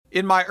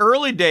In my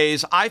early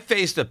days, I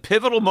faced a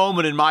pivotal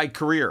moment in my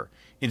career.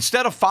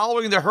 Instead of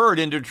following the herd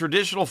into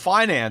traditional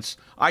finance,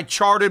 I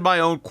charted my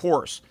own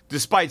course.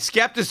 Despite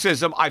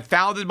skepticism, I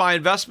founded my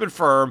investment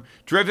firm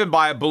driven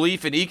by a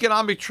belief in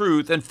economic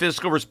truth and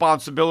fiscal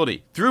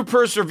responsibility. Through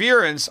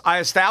perseverance, I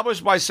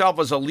established myself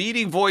as a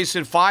leading voice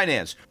in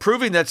finance,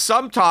 proving that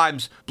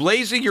sometimes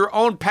blazing your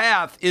own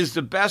path is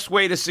the best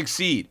way to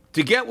succeed.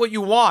 To get what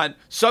you want,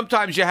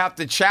 sometimes you have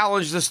to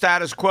challenge the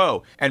status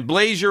quo and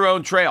blaze your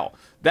own trail.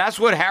 That's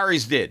what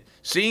Harry's did.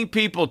 Seeing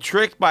people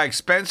tricked by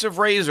expensive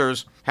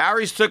razors,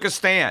 Harry's took a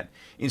stand.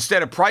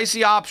 Instead of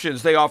pricey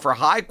options, they offer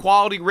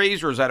high-quality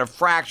razors at a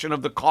fraction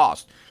of the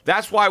cost.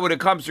 That's why when it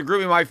comes to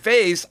grooming my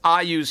face,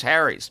 I use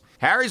Harry's.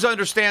 Harry's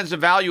understands the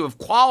value of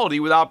quality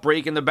without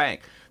breaking the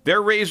bank.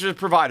 Their razors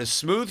provide a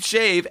smooth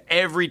shave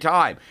every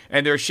time,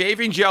 and their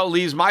shaving gel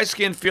leaves my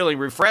skin feeling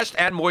refreshed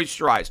and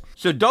moisturized.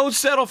 So don't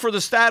settle for the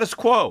status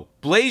quo.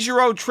 Blaze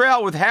your own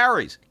trail with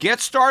Harry's.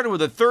 Get started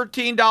with a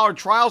 $13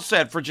 trial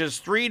set for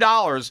just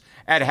 $3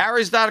 at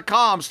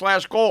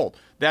harrys.com/gold.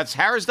 That's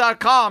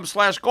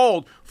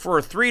harrys.com/gold for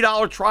a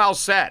 $3 trial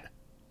set.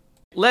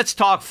 Let's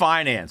talk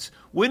finance.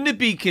 Wouldn't it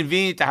be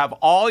convenient to have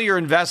all your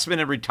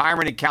investment and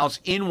retirement accounts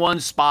in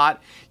one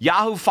spot?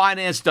 Yahoo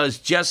Finance does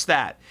just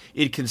that.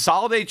 It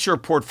consolidates your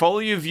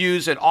portfolio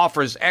views and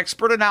offers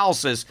expert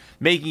analysis,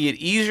 making it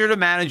easier to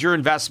manage your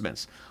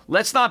investments.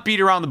 Let's not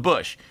beat around the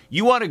bush.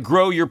 You want to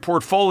grow your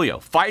portfolio,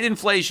 fight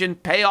inflation,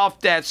 pay off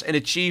debts, and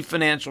achieve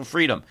financial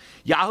freedom.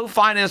 Yahoo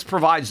Finance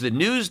provides the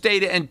news,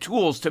 data, and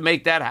tools to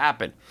make that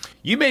happen.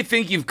 You may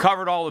think you've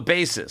covered all the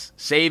bases: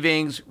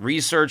 savings,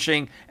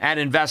 researching, and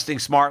investing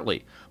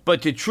smartly.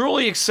 But to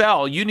truly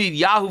excel, you need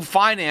Yahoo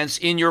Finance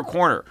in your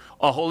corner.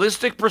 A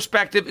holistic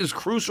perspective is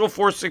crucial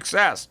for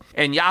success,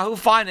 and Yahoo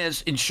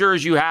Finance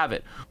ensures you have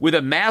it. With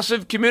a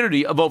massive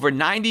community of over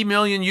 90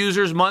 million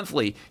users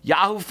monthly,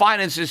 Yahoo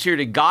Finance is here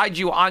to guide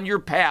you on your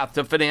path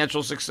to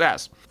financial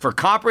success. For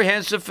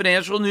comprehensive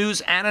financial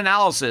news and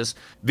analysis,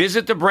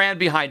 visit the brand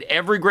behind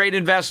every great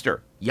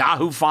investor,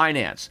 Yahoo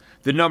Finance,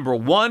 the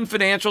 #1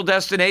 financial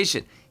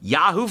destination,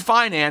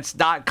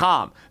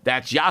 yahoofinance.com.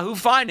 That's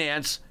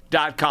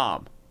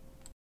yahoofinance.com.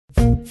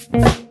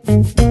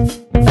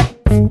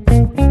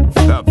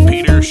 The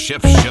Peter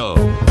Schiff Show.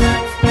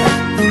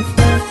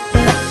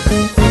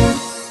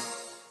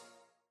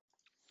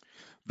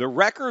 The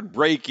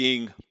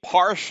record-breaking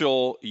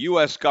partial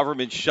U.S.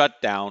 government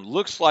shutdown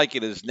looks like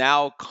it has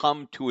now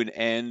come to an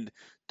end.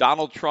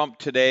 Donald Trump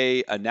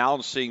today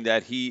announcing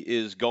that he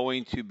is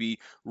going to be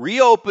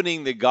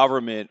reopening the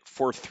government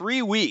for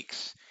 3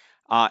 weeks.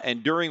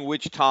 And during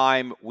which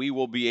time we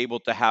will be able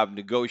to have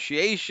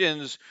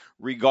negotiations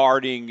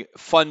regarding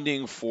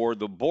funding for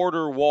the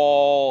border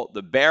wall,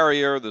 the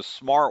barrier, the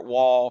smart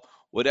wall,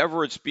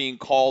 whatever it's being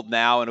called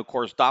now. And of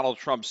course, Donald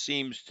Trump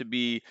seems to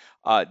be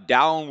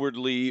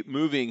downwardly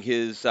moving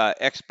his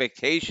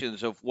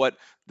expectations of what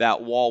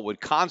that wall would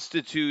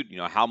constitute,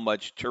 how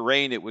much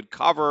terrain it would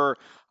cover.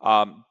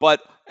 But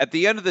at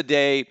the end of the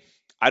day,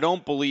 I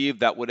don't believe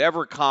that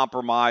whatever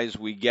compromise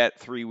we get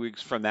 3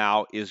 weeks from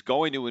now is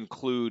going to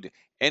include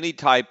any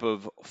type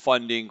of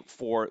funding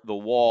for the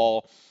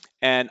wall.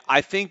 And I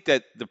think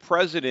that the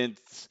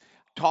president's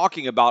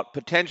talking about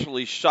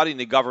potentially shutting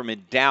the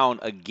government down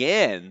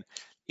again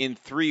in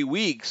 3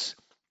 weeks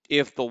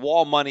if the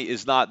wall money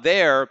is not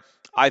there.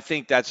 I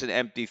think that's an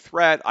empty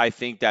threat. I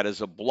think that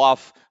is a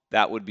bluff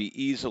that would be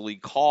easily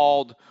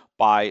called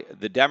by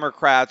the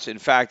Democrats. In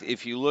fact,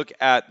 if you look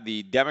at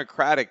the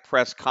Democratic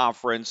press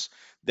conference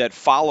that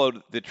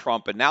followed the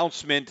Trump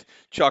announcement,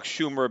 Chuck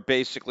Schumer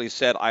basically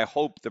said, "I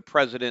hope the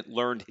president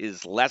learned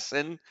his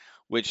lesson,"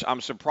 which I'm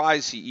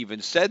surprised he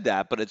even said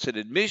that, but it's an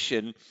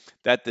admission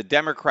that the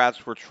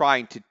Democrats were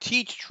trying to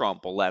teach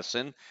Trump a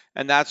lesson,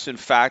 and that's in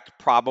fact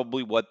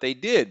probably what they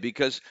did,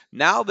 because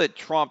now that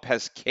Trump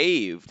has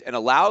caved and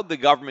allowed the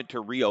government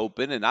to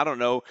reopen, and I don't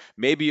know,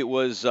 maybe it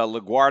was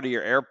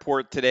LaGuardia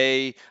Airport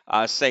today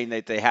saying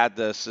that they had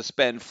to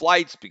suspend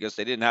flights because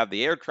they didn't have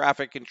the air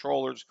traffic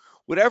controllers.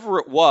 Whatever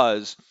it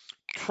was,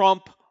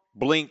 Trump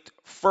blinked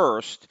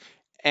first,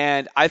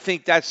 and I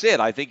think that's it.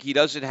 I think he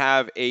doesn't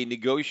have a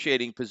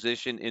negotiating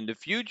position in the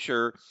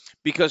future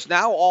because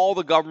now all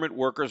the government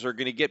workers are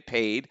going to get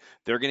paid.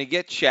 They're going to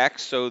get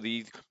checks, so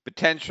the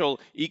potential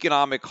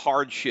economic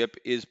hardship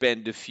has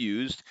been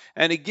diffused.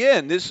 And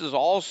again, this is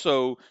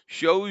also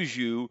shows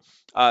you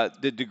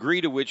the degree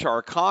to which our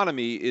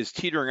economy is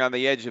teetering on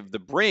the edge of the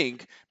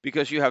brink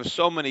because you have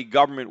so many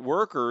government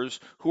workers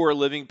who are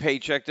living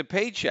paycheck to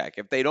paycheck.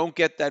 If they don't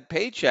get that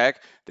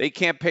paycheck, they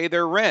can't pay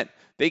their rent.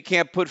 They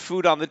can't put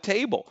food on the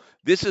table.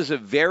 This is a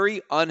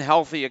very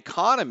unhealthy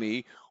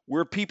economy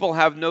where people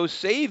have no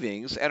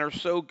savings and are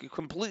so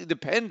completely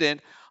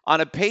dependent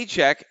on a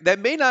paycheck that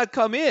may not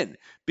come in,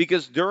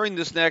 because during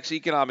this next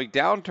economic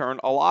downturn,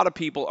 a lot of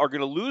people are going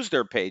to lose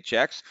their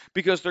paychecks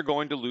because they're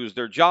going to lose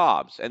their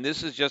jobs. And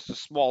this is just a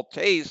small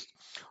taste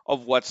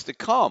of what's to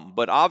come.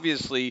 But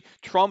obviously,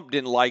 Trump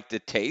didn't like the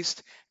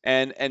taste,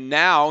 and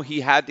now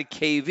he had to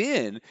cave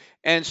in.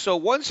 And so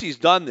once he's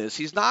done this,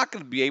 he's not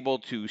going to be able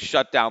to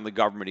shut down the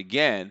government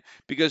again,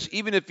 because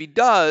even if he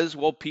does,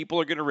 well, people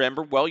are going to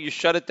remember, well, you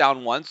shut it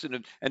down once,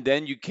 and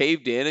then you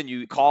caved in and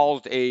you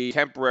caused a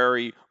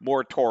temporary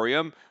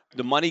moratorium.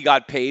 The money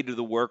got paid to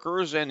the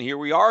workers, and here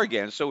we are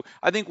again. So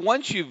I think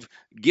once you've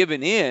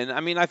given in,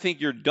 I mean, I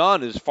think you're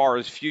done as far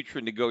as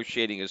future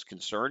negotiating is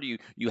concerned.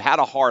 You had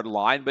a hard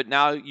line, but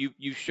now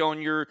you've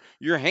shown your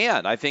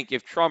hand. I think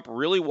if Trump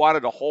really wanted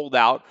to hold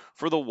out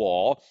for the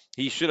wall,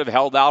 he should have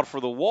held out for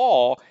the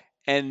wall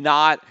and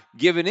not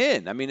given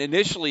in. I mean,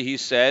 initially he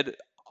said,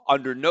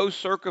 under no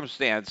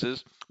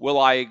circumstances will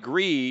I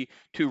agree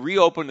to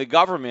reopen the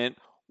government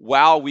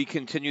while we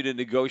continue to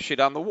negotiate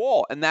on the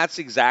wall. And that's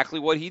exactly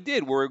what he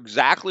did. We're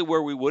exactly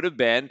where we would have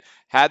been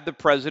had the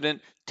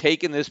president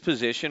taken this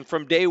position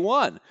from day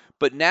one.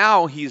 But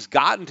now he's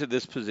gotten to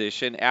this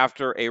position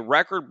after a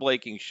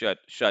record-breaking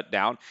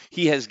shutdown.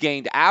 He has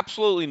gained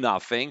absolutely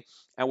nothing.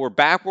 And we're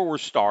back where we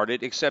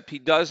started, except he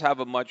does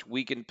have a much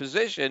weakened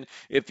position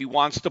if he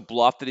wants to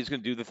bluff that he's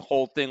going to do the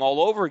whole thing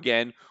all over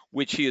again,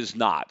 which he is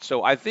not.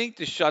 So I think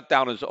the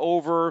shutdown is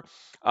over.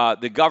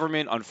 The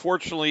government,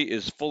 unfortunately,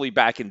 is fully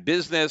back in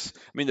business.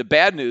 I mean, the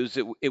bad news,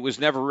 it was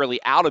never really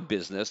out of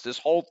business. This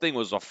whole thing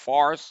was a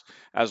farce,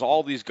 as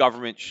all these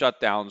government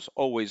shutdowns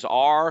always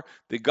are.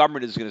 The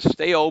government is going to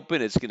stay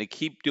open. It's going to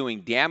keep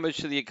doing damage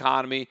to the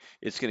economy.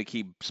 It's going to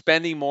keep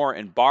spending more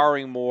and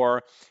borrowing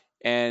more.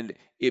 And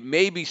it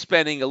may be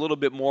spending a little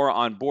bit more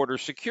on border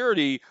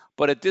security,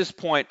 but at this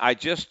point, I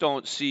just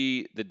don't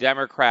see the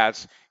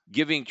Democrats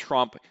giving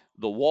Trump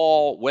the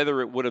wall.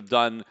 Whether it would have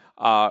done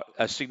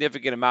a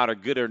significant amount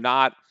of good or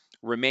not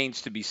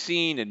remains to be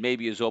seen, and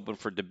maybe is open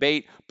for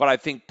debate. But I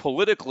think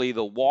politically,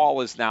 the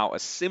wall is now a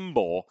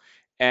symbol,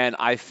 and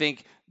I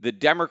think the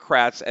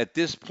Democrats at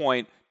this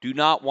point do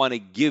not want to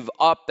give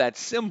up that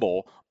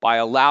symbol by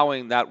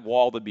allowing that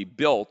wall to be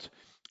built.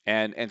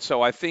 And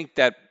so I think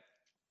that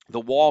the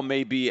wall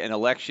may be an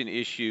election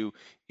issue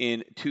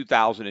in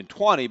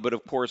 2020, but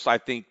of course, I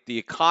think the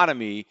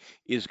economy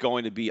is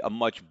going to be a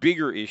much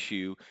bigger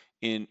issue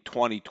in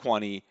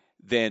 2020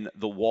 than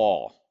the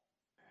wall.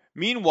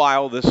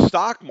 Meanwhile, the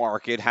stock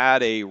market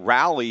had a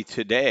rally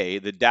today.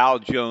 The Dow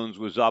Jones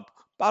was up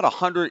about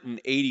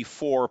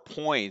 184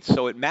 points,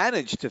 so it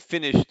managed to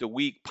finish the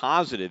week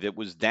positive. It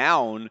was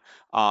down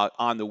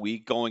on the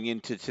week going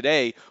into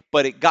today,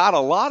 but it got a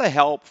lot of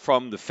help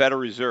from the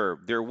Federal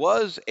Reserve. There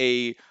was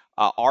a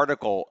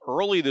article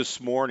early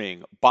this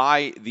morning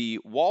by the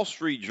Wall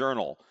Street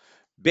Journal,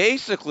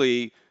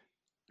 basically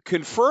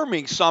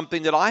confirming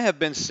something that I have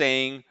been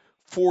saying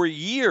for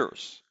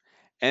years,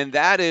 and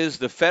that is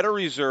the Federal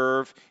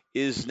Reserve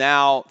is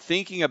now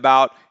thinking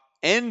about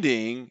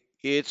ending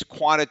its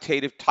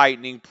quantitative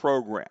tightening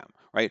program,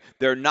 right?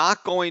 They're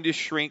not going to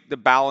shrink the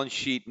balance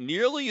sheet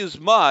nearly as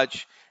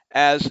much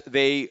as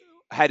they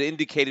had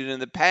indicated in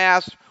the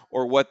past,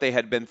 or what they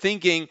had been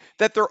thinking,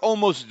 that they're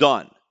almost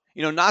done.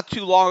 You know, not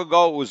too long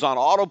ago, it was on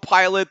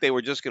autopilot. They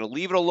were just going to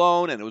leave it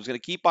alone and it was going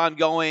to keep on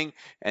going.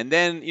 And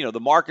then, the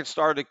market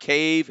started to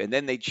cave, and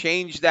then they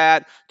changed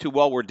that to,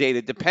 well, we're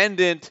data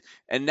dependent.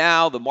 And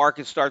now the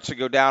market starts to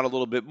go down a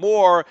little bit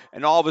more,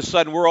 and all of a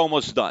sudden we're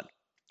almost done,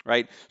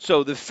 right?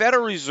 So the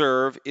Federal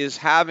Reserve is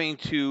having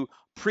to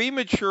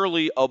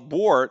prematurely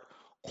abort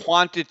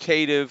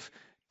quantitative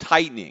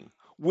tightening,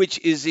 which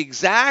is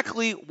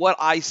exactly what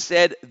I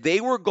said they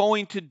were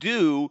going to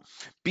do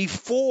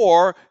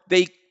before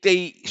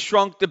they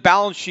shrunk the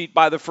balance sheet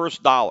by the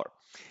first dollar.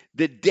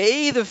 The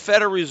day the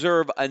Federal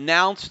Reserve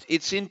announced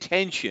its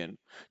intention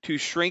to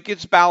shrink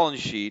its balance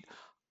sheet,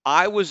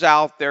 I was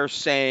out there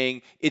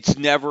saying it's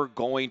never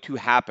going to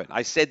happen.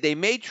 I said they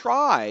may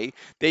try,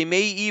 they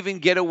may even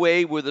get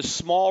away with a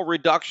small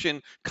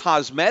reduction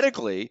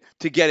cosmetically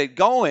to get it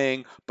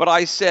going, but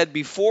I said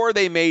before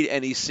they made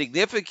any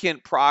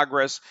significant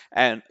progress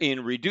and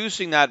in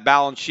reducing that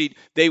balance sheet,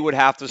 they would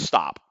have to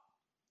stop.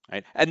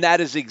 Right? And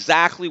that is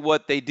exactly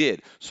what they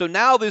did. So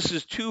now this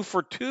is 2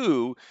 for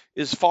 2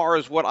 as far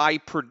as what I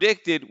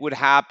predicted would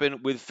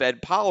happen with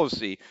Fed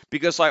policy,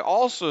 because I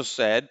also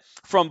said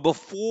from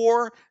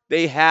before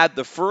they had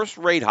the first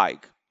rate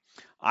hike,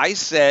 I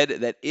said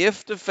that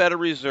if the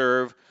Federal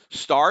Reserve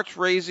starts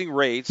raising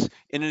rates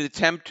in an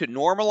attempt to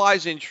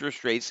normalize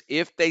interest rates,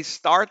 if they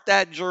start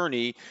that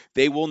journey,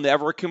 they will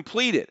never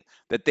complete it.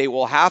 That they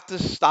will have to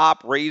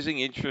stop raising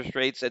interest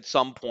rates at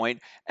some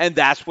point, and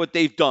that's what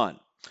they've done.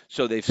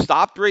 So they've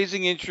stopped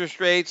raising interest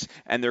rates,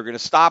 and they're going to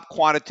stop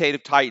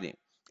quantitative tightening.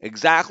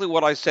 Exactly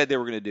what I said they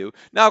were going to do.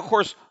 Now, of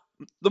course,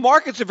 the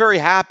markets are very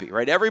happy,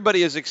 right?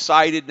 Everybody is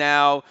excited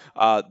now.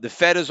 The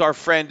Fed is our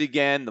friend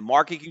again. The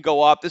market can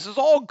go up. This is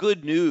all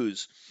good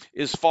news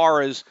as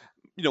far as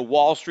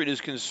Wall Street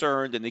is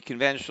concerned and the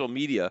conventional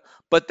media,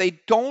 but they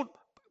don't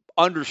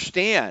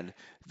understand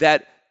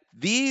that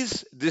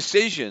these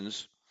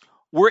decisions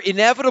were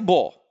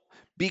inevitable,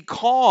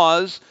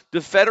 because the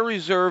Federal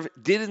Reserve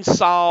didn't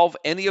solve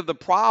any of the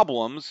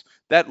problems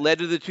that led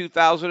to the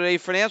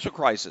 2008 financial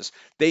crisis.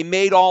 They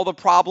made all the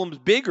problems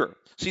bigger.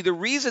 See, the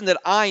reason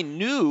that I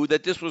knew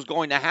that this was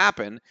going to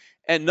happen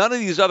and none of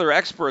these other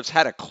experts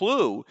had a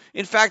clue.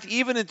 In fact,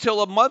 even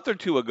until a month or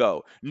two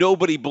ago,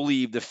 nobody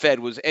believed the Fed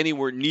was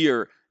anywhere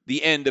near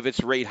the end of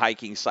its rate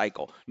hiking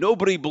cycle.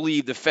 Nobody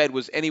believed the Fed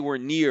was anywhere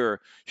near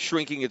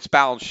shrinking its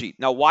balance sheet.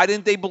 Now, why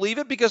didn't they believe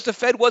it? Because the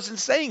Fed wasn't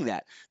saying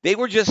that. They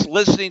were just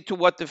listening to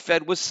what the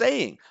Fed was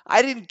saying.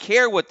 I didn't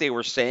care what they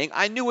were saying.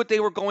 I knew what they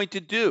were going to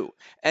do.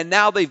 And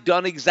now they've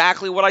done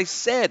exactly what I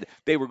said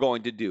they were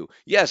going to do.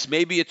 Yes,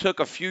 maybe it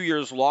took a few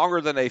years longer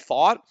than they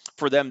thought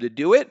for them to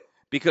do it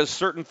because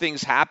certain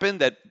things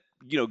happened that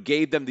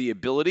gave them the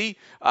ability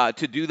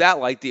to do that,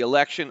 like the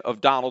election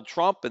of Donald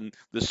Trump and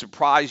the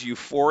surprise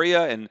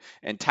euphoria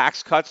and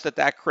tax cuts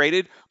that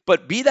created.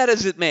 But be that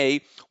as it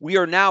may, we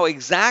are now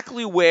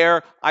exactly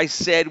where I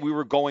said we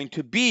were going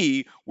to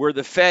be, where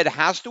the Fed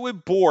has to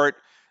abort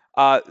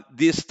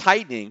this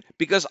tightening,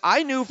 because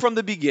I knew from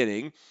the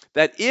beginning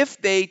that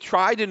if they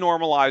tried to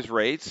normalize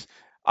rates,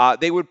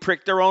 they would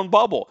prick their own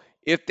bubble.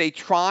 If they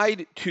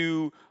tried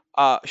to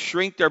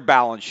shrink their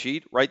balance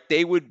sheet, right,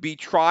 they would be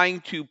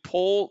trying to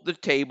pull the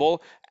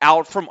table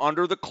out from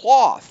under the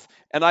cloth.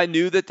 And I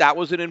knew that that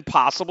was an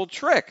impossible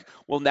trick.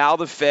 Well, now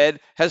the Fed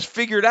has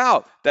figured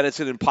out that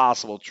it's an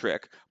impossible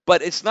trick.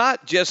 But it's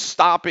not just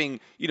stopping,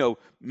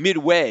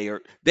 midway,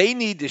 or they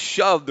need to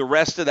shove the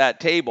rest of that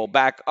table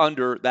back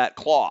under that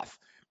cloth,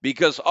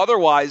 because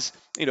otherwise,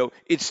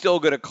 it's still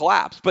going to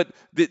collapse. But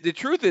the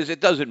truth is, it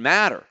doesn't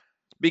matter,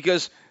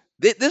 because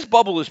this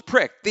bubble is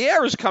pricked. The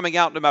air is coming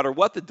out no matter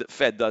what the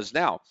Fed does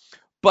now.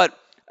 But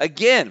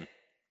again,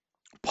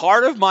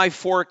 part of my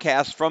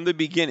forecast from the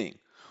beginning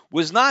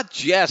was not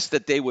just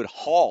that they would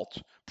halt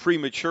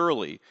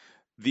prematurely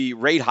the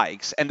rate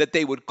hikes and that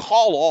they would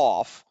call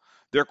off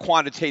their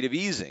quantitative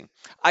easing.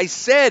 I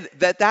said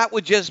that that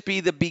would just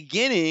be the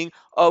beginning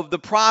of the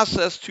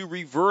process to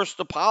reverse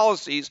the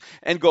policies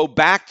and go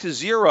back to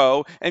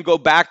zero and go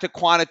back to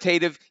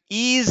quantitative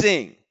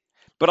easing.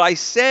 But I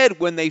said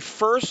when they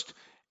first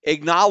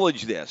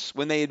acknowledge this,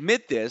 when they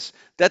admit this,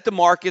 that the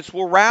markets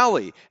will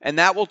rally, and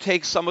that will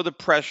take some of the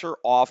pressure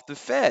off the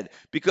Fed,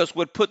 because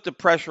what put the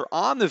pressure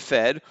on the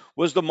Fed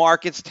was the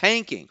markets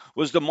tanking,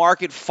 was the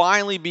market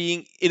finally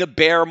being in a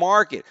bear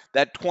market.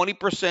 That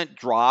 20%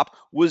 drop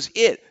was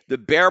it. The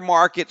bear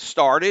market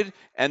started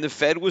and the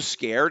Fed was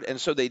scared,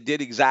 and so they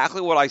did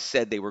exactly what I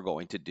said they were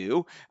going to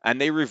do, and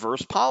they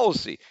reversed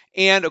policy.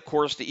 And of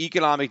course, the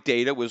economic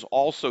data was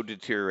also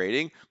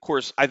deteriorating. Of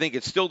course, I think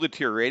it's still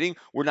deteriorating.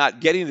 We're not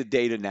getting the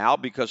data now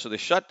because of the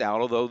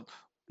shutdown, although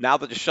now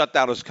that the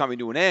shutdown is coming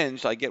to an end,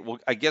 so I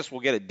guess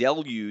we'll get a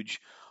deluge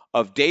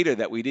of data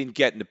that we didn't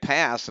get in the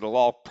past. It'll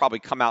all probably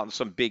come out in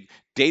some big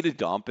data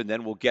dump, and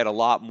then we'll get a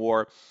lot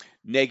more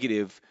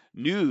negative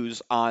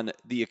news on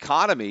the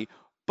economy.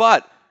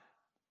 But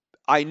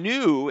I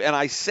knew and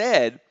I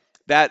said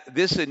that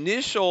this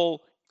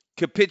initial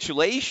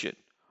capitulation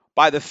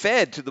by the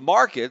Fed to the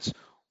markets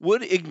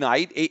would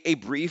ignite a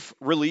brief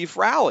relief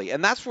rally.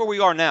 And that's where we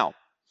are now.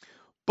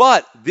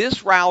 But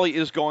this rally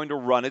is going to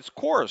run its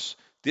course.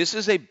 This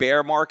is a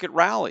bear market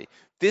rally.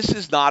 This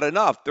is not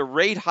enough. The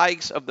rate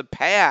hikes of the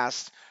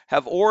past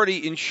have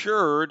already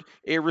ensured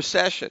a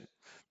recession.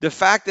 The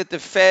fact that the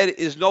Fed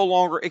is no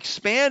longer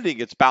expanding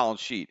its balance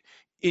sheet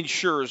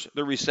ensures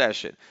the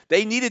recession.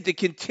 They needed to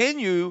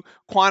continue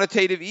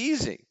quantitative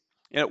easing.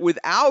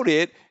 Without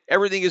it,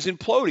 everything is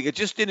imploding. It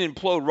just didn't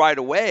implode right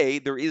away.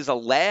 There is a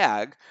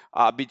lag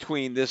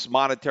between this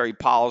monetary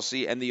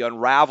policy and the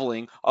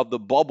unraveling of the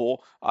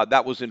bubble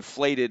that was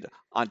inflated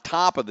on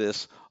top of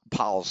this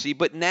policy.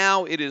 But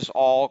now it is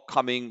all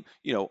coming,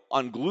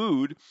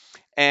 unglued.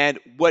 And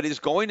what is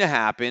going to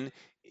happen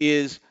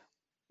is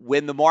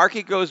when the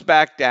market goes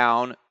back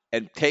down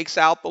and takes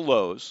out the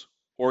lows,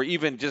 or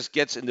even just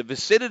gets in the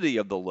vicinity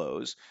of the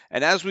lows,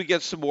 and as we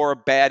get some more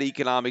bad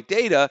economic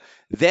data,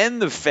 then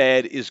the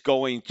Fed is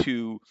going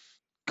to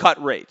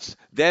cut rates.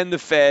 Then the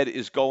Fed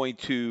is going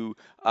to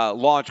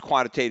launch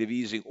quantitative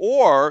easing,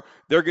 or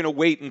they're going to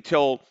wait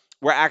until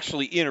we're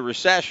actually in a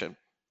recession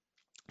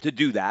to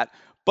do that.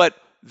 But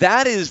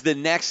that is the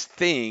next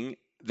thing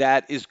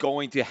that is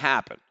going to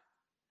happen.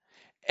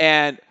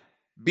 And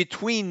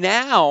between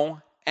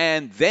now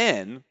and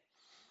then,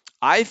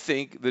 I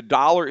think the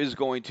dollar is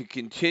going to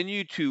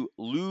continue to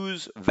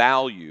lose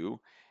value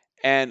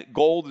and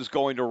gold is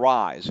going to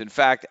rise. In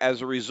fact,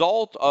 as a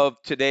result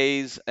of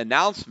today's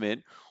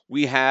announcement,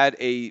 we had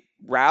a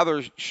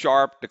rather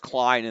sharp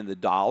decline in the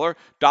dollar.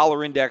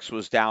 Dollar index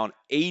was down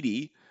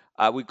 80.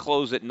 We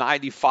closed at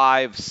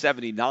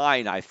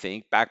 95.79, I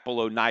think, back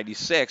below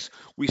 96.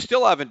 We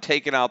still haven't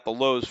taken out the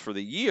lows for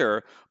the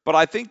year, but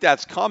I think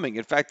that's coming.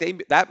 In fact,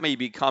 that may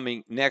be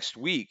coming next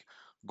week.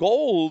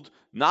 Gold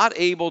not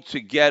able to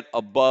get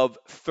above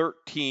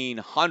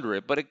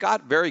 1,300, but it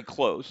got very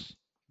close.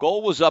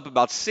 Gold was up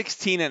about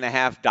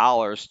 $16.50,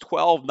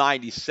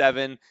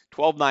 12.97,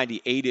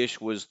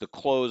 12.98ish was the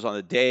close on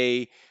the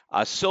day.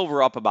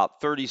 Silver up about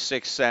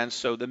 36 cents.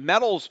 So the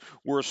metals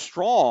were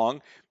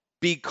strong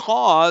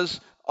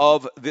because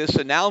of this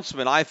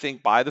announcement, I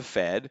think, by the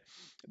Fed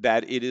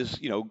that it is,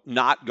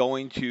 not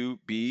going to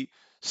be,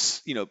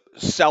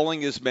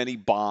 selling as many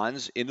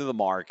bonds into the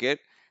market.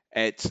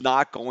 It's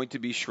not going to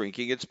be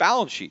shrinking its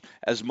balance sheet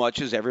as much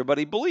as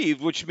everybody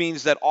believed, which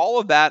means that all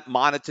of that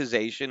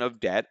monetization of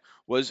debt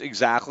was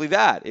exactly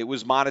that. It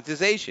was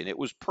monetization. It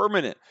was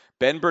permanent.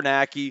 Ben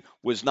Bernanke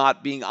was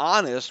not being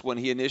honest when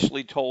he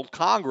initially told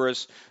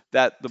Congress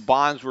that the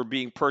bonds were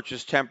being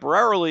purchased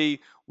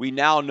temporarily. We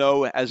now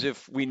know, as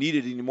if we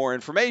needed any more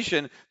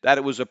information, that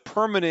it was a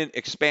permanent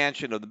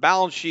expansion of the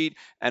balance sheet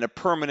and a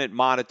permanent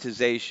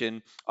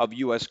monetization of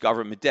U.S.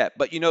 government debt.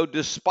 But,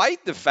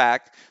 despite the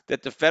fact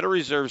that the Federal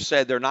Reserve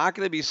said they're not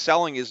going to be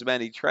selling as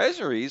many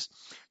treasuries,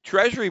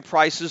 treasury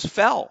prices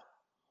fell.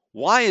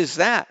 Why is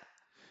that?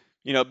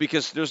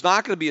 Because there's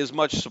not going to be as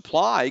much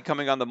supply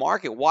coming on the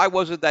market. Why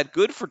wasn't that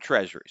good for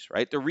treasuries,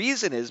 right? The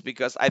reason is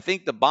because I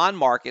think the bond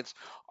markets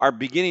are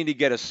beginning to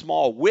get a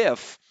small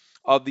whiff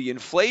of the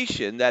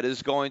inflation that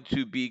is going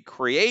to be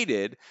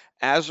created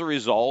as a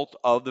result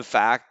of the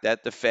fact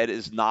that the Fed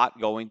is not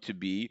going to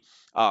be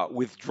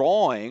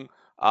withdrawing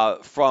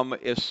from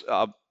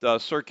the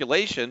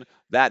circulation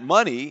that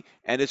money,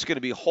 and it's going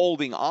to be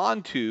holding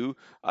on to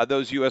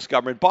those U.S.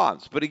 government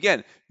bonds. But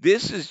again,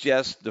 this is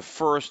just the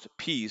first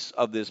piece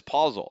of this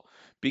puzzle,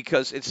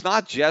 because it's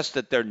not just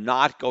that they're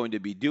not going to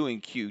be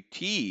doing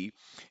QT,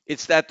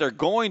 it's that they're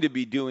going to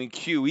be doing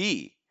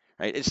QE,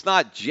 right? It's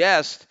not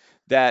just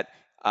that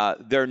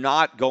they're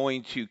not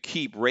going to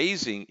keep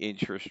raising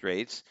interest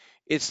rates,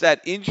 it's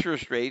that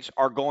interest rates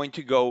are going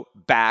to go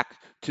back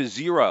to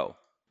zero.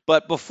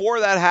 But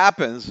before that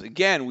happens,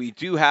 again, we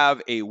do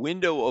have a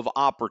window of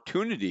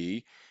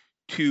opportunity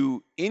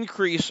to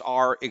increase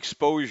our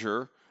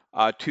exposure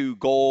to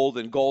gold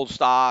and gold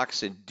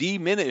stocks and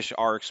diminish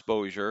our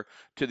exposure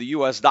to the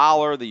US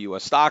dollar, the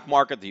US stock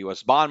market, the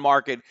US bond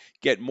market,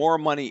 get more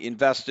money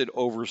invested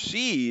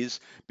overseas,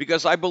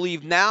 because I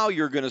believe now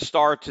you're going to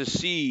start to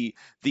see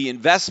the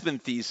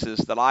investment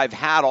thesis that I've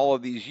had all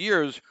of these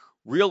years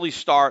really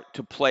start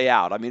to play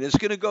out. I mean, it's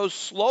going to go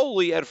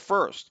slowly at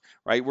first,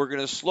 right? We're going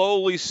to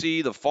slowly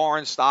see the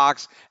foreign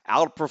stocks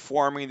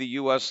outperforming the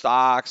US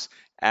stocks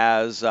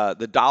as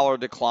the dollar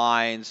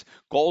declines.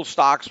 Gold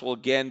stocks will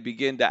again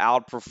begin to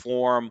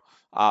outperform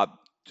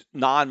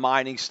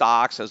non-mining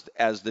stocks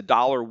as the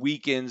dollar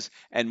weakens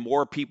and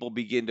more people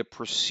begin to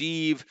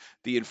perceive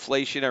the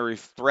inflationary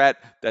threat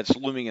that's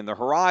looming in the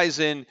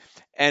horizon.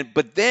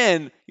 But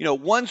then,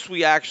 once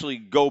we actually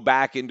go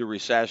back into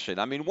recession,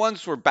 I mean,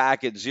 once we're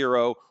back at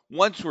zero,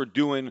 once we're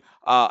doing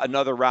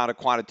another round of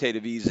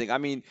quantitative easing, I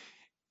mean,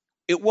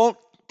 it won't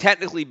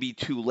technically be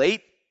too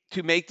late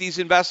to make these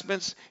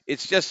investments.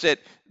 It's just that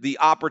the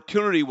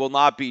opportunity will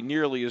not be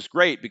nearly as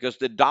great because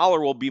the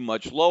dollar will be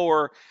much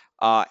lower.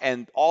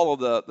 And all of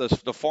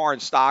the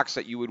foreign stocks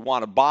that you would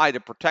want to buy to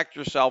protect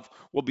yourself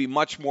will be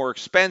much more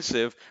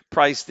expensive,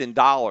 priced in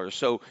dollars.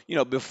 So,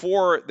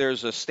 before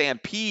there's a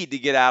stampede to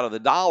get out of the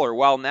dollar,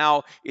 well,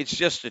 now it's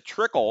just a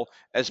trickle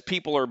as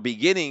people are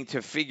beginning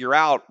to figure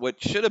out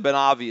what should have been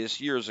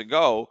obvious years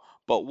ago,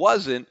 but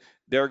wasn't.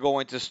 They're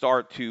going to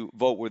start to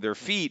vote with their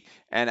feet.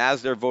 And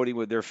as they're voting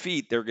with their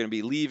feet, they're going to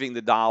be leaving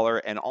the dollar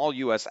and all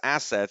U.S.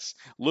 assets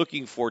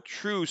looking for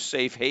true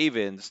safe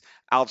havens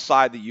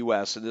outside the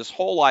U.S. And this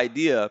whole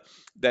idea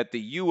that the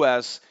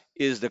U.S.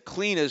 is the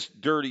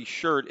cleanest dirty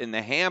shirt in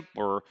the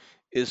hamper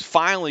is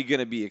finally going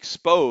to be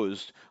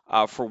exposed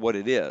for what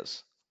it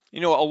is.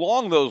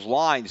 Along those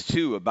lines,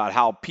 too, about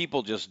how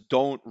people just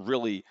don't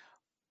really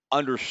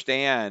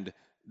understand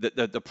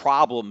the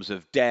problems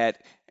of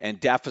debt and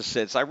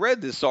deficits. I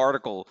read this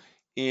article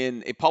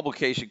in a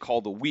publication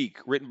called The Week,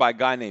 written by a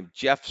guy named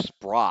Jeff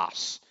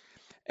Spross.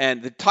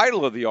 And the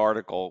title of the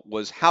article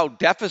was How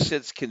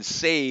Deficits Can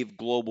Save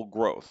Global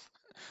Growth.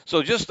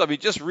 So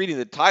just reading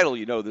the title,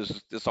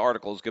 this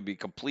article is going to be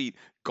complete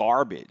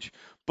garbage.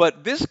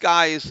 But this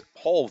guy's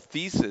whole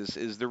thesis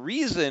is the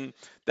reason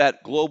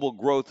that global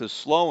growth is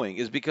slowing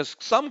is because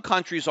some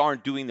countries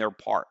aren't doing their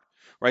part.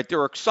 Right?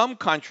 There are some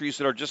countries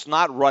that are just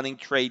not running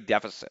trade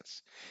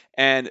deficits,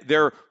 and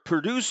they're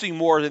producing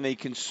more than they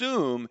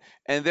consume,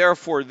 and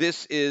therefore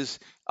this is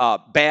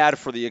bad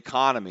for the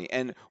economy.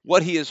 And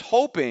what he is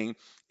hoping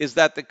is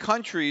that the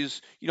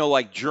countries,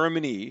 like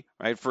Germany,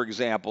 right, for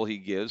example, he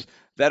gives,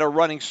 that are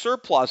running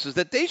surpluses,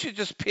 that they should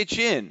just pitch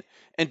in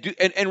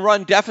and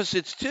run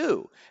deficits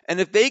too. And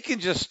if they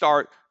can just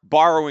start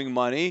borrowing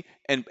money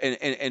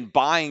and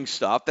buying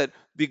stuff, that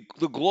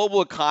the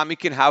global economy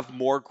can have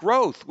more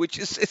growth, which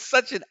is it's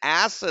such an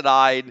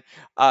acidine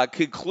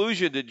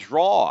conclusion to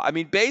draw. I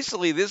mean,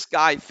 basically, this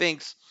guy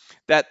thinks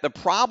that the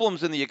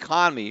problems in the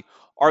economy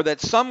are that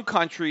some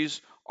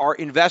countries are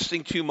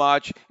investing too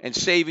much and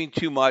saving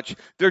too much.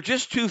 They're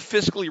just too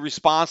fiscally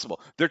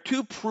responsible. They're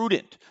too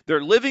prudent.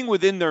 They're living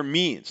within their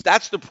means.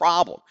 That's the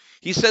problem.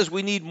 He says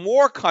we need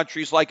more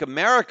countries like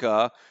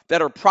America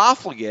that are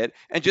profligate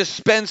and just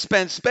spend,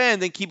 spend,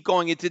 spend and keep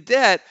going into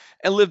debt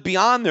and live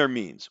beyond their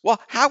means. Well,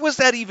 how is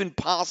that even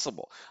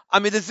possible? I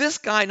mean, does this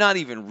guy not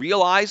even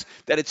realize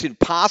that it's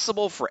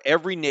impossible for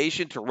every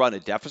nation to run a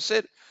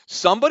deficit?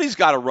 Somebody's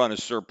got to run a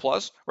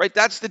surplus, right?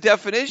 That's the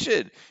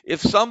definition.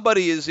 If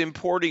somebody is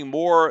importing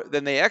more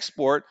than they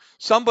export,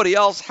 somebody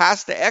else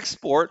has to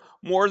export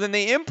more than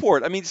they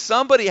import. I mean,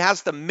 somebody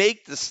has to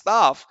make the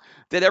stuff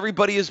that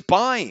everybody is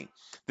buying.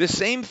 The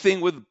same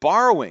thing with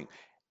borrowing.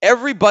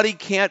 Everybody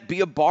can't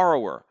be a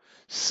borrower.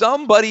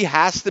 Somebody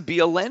has to be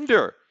a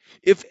lender.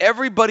 If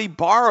everybody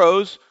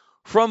borrows,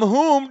 from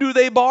whom do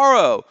they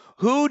borrow?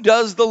 Who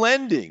does the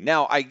lending?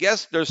 Now, I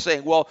guess they're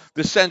saying, well,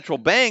 the central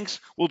banks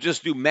will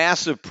just do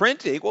massive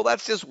printing. Well,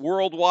 that's just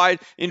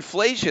worldwide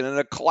inflation and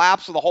a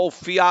collapse of the whole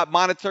fiat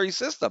monetary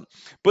system.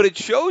 But it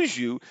shows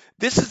you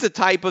this is the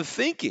type of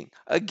thinking.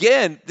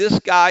 Again, this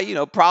guy,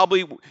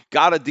 probably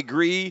got a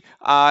degree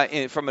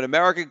from an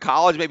American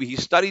college. Maybe he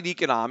studied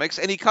economics,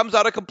 and he comes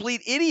out a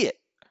complete idiot,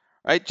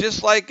 right?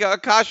 Just like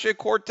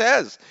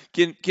Ocasio-Cortez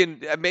can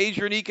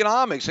major in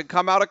economics and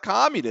come out a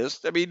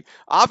communist. I mean,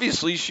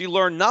 obviously she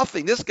learned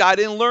nothing. This guy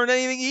didn't learn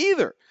anything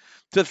either.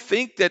 To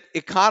think that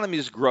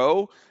economies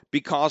grow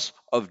because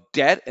of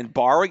debt and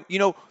borrowing,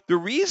 the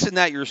reason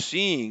that you're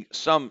seeing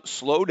some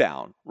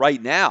slowdown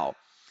right now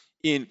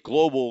in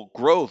global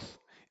growth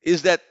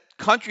is that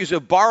countries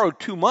have borrowed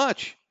too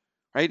much,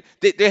 right?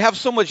 They have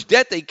so much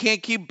debt they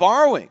can't keep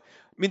borrowing.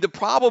 I mean, the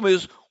problem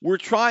is we're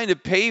trying to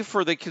pay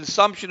for the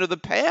consumption of the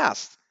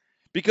past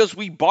because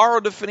we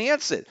borrowed to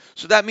finance it.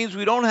 So that means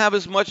we don't have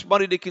as much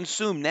money to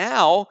consume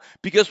now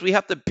because we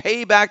have to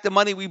pay back the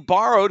money we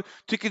borrowed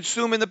to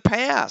consume in the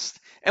past.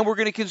 And we're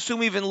going to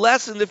consume even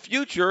less in the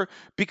future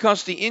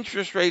because the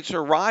interest rates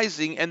are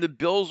rising and the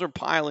bills are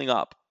piling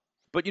up.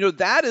 But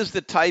that is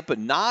the type of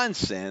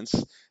nonsense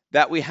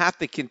that we have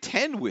to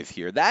contend with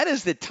here. That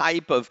is the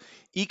type of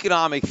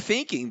economic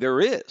thinking there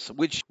is,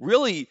 which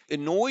really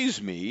annoys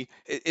me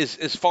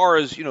as far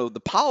as,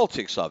 the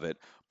politics of it.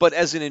 But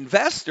as an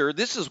investor,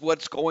 this is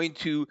what's going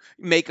to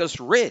make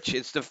us rich.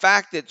 It's the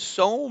fact that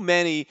so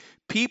many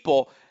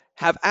people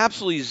have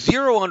absolutely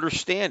zero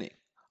understanding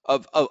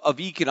of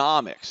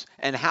economics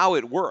and how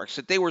it works,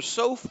 that they were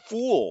so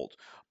fooled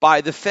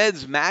by the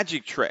Fed's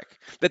magic trick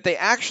that they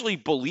actually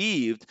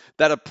believed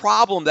that a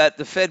problem that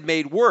the Fed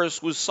made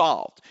worse was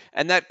solved.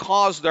 And that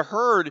caused the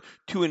herd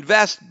to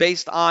invest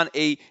based on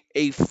a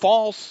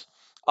false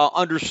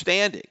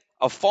understanding,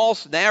 a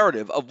false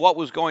narrative of what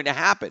was going to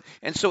happen.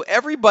 And so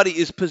everybody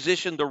is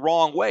positioned the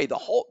wrong way.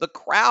 The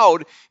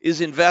crowd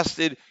is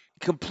invested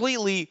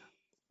completely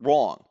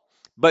wrong.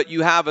 But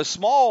you have a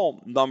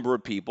small number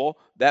of people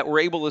that were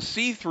able to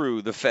see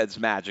through the Fed's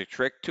magic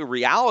trick to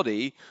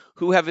reality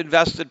who have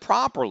invested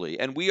properly.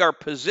 And we are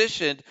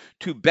positioned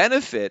to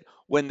benefit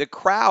when the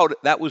crowd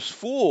that was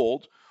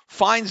fooled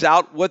finds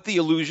out what the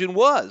illusion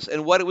was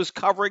and what it was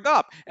covering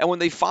up. And when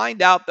they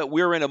find out that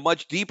we're in a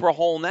much deeper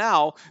hole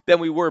now than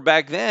we were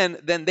back then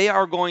they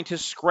are going to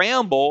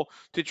scramble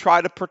to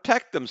try to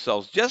protect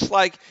themselves. Just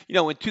like,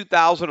 in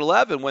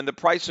 2011 when the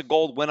price of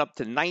gold went up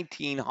to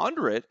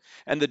 1900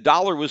 and the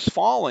dollar was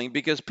falling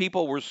because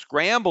people were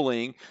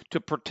scrambling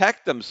to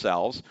protect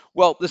themselves.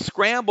 Well, the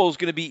scramble is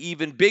going to be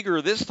even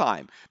bigger this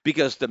time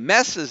because the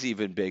mess is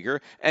even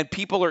bigger and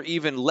people are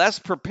even less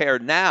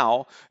prepared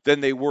now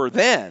than they were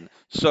then.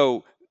 So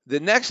the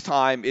next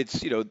time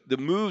the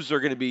moves are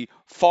going to be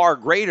far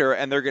greater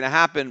and they're going to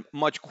happen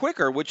much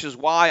quicker, which is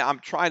why I'm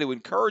trying to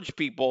encourage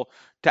people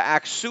to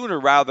act sooner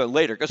rather than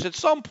later. Because at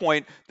some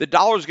point, the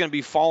dollar is going to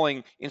be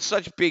falling in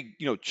such big,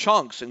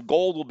 chunks and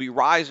gold will be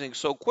rising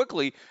so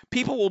quickly,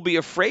 people will be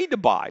afraid to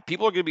buy.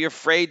 People are going to be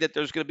afraid that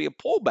there's going to be a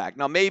pullback.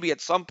 Now, maybe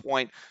at some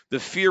point, the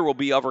fear will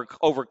be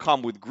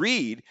overcome with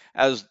greed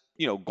as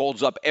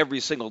gold's up every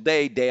single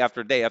day, day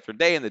after day after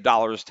day, and the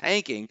dollar is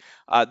tanking,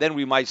 then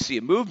we might see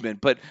a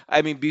movement. But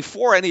I mean,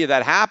 before any of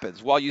that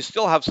happens, while you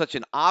still have such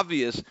an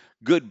obvious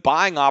good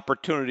buying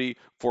opportunity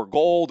for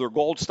gold or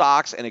gold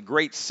stocks and a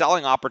great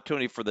selling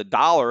opportunity for the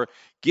dollar,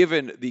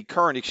 given the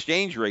current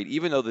exchange rate,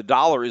 even though the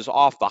dollar is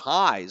off the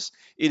highs,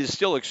 it is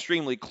still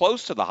extremely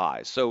close to the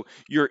highs. So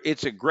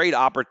it's a great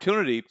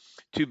opportunity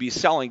to be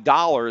selling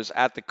dollars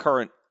at the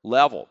current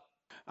level.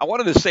 I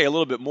wanted to say a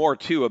little bit more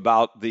too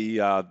about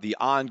the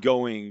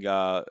ongoing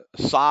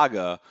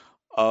saga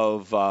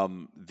of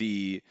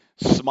the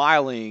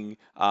smiling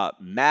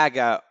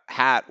MAGA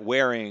hat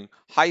wearing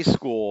high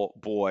school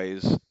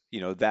boys,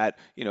 that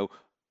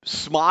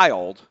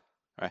smiled,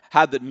 right,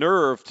 had the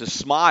nerve to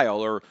smile,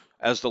 or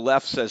as the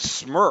left says,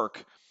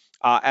 smirk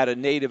at a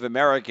Native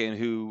American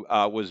who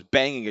was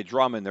banging a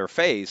drum in their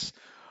face.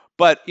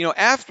 But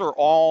after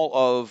all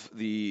of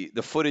the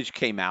footage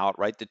came out,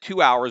 right, the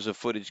 2 hours of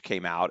footage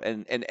came out,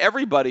 and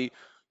everybody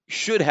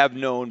should have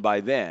known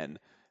by then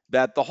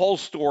that the whole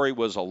story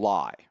was a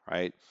lie,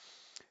 right?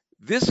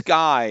 This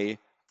guy,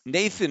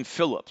 Nathan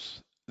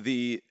Phillips,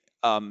 the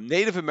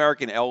Native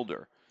American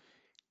elder,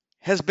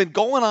 has been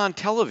going on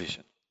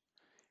television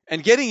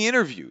and getting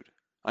interviewed.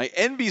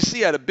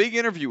 NBC had a big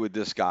interview with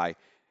this guy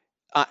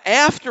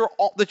after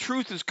all the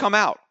truth has come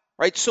out,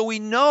 right? So we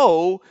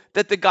know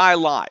that the guy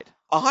lied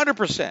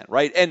 100%,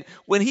 right? And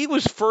when he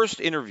was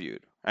first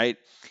interviewed, right,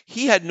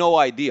 he had no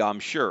idea, I'm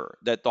sure,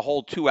 that the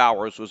whole 2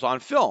 hours was on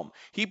film.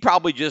 He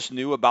probably just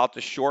knew about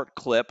the short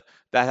clip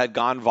that had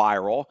gone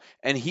viral,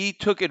 and he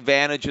took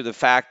advantage of the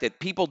fact that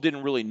people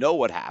didn't really know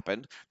what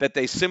happened, that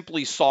they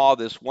simply saw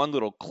this one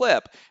little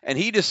clip, and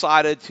he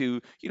decided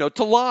to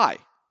lie.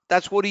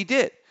 That's what he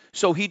did.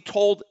 So he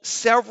told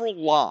several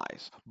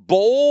lies,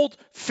 bold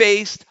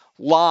faced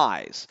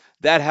lies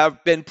that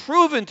have been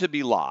proven to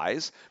be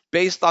lies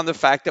based on the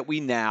fact that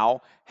we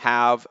now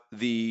have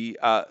the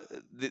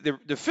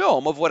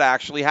film of what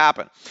actually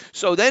happened.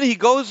 So then he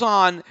goes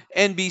on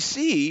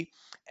NBC,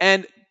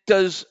 and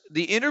does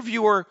the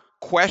interviewer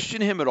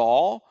question him at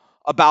all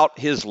about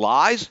his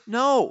lies?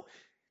 No.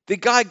 The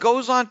guy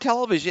goes on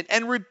television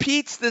and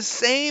repeats the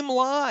same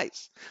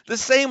lies. The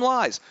same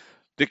lies.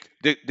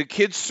 The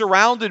kids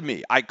surrounded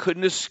me. I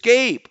couldn't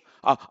escape.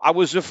 I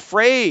was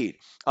afraid.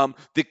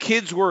 The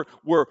kids were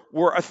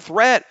a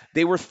threat.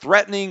 They were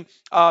threatening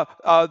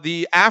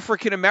the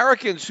African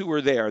Americans who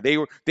were there. They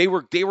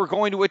were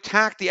going to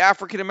attack the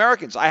African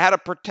Americans. I had to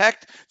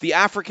protect the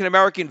African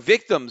American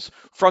victims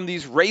from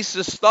these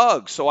racist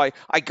thugs. So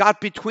I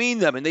got between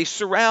them, and they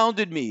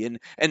surrounded me,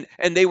 and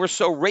they were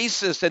so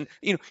racist. And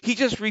he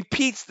just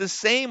repeats the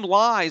same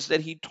lies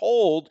that he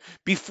told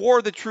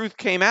before the truth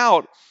came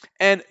out,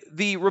 and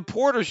the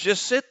reporters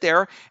just sit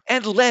there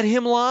and let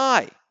him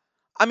lie.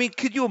 I mean,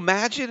 could you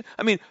imagine?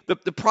 I mean,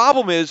 the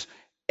problem is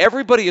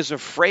everybody is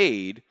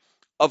afraid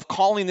of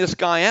calling this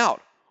guy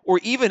out or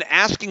even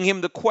asking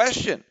him the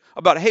question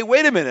about, hey,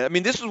 wait a minute. I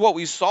mean, this is what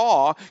we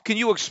saw. Can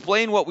you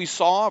explain what we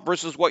saw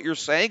versus what you're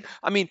saying?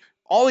 I mean,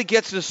 all he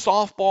gets is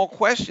softball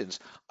questions.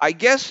 I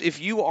guess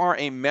if you are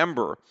a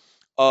member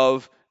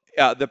of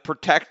the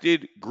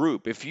protected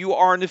group, if you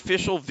are an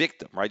official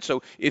victim, right?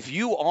 So if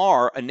you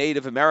are a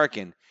Native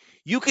American,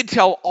 you can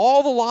tell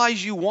all the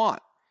lies you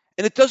want,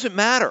 and it doesn't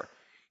matter.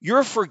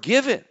 You're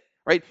forgiven,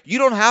 right? You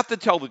don't have to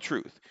tell the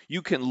truth.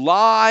 You can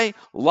lie,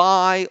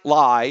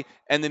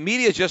 and the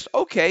media just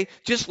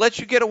lets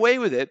you get away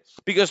with it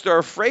because they're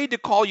afraid to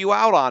call you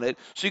out on it,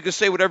 so you can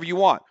say whatever you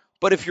want.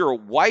 But if you're a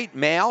white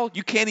male,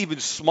 you can't even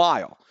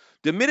smile.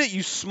 The minute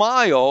you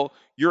smile,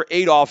 you're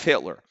Adolf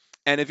Hitler.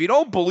 And if you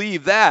don't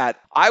believe that,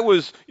 I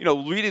was,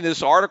 reading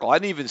this article. I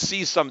didn't even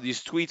see some of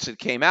these tweets that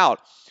came out,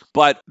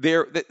 but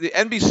the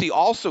NBC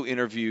also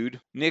interviewed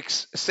Nick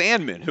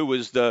Sandmann, who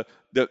was the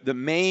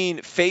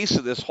main face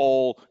of this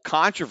whole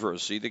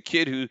controversy, the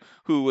kid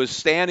who was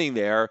standing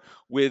there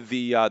with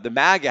the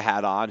MAGA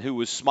hat on, who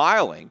was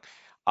smiling,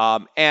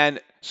 and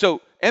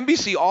so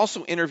NBC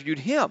also interviewed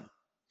him.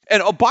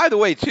 And oh, by the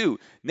way, too,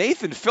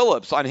 Nathan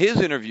Phillips on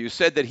his interview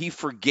said that he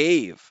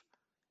forgave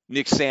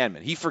Nick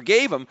Sandmann. He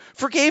forgave him.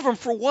 Forgave him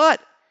for what?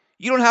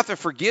 You don't have to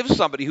forgive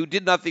somebody who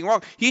did nothing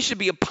wrong. He should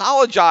be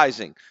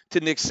apologizing to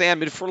Nick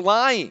Sandmann for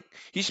lying.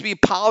 He should be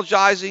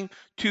apologizing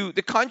to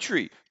the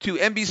country, to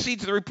NBC,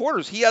 to the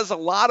reporters. He has a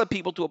lot of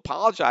people to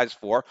apologize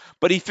for,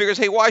 but he figures,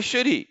 hey, why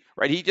should he?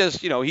 Right? He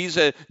just, he's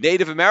a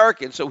Native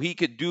American, so he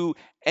could do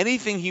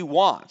anything he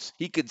wants.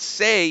 He could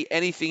say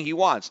anything he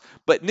wants.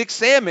 But Nick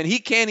Sandmann, he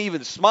can't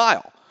even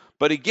smile.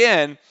 But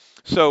again,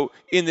 so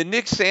in the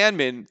Nick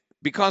Sandmann,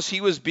 because he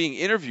was being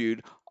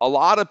interviewed, a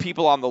lot of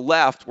people on the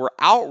left were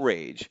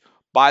outraged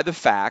by the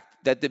fact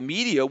that the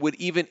media would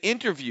even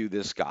interview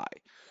this guy.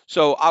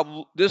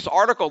 So this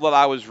article that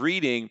I was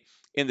reading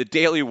in the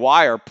Daily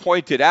Wire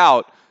pointed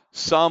out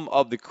some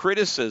of the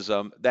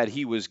criticism that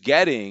he was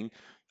getting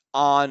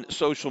on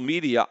social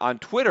media, on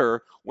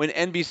Twitter, when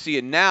NBC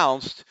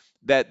announced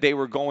that they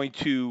were going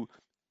to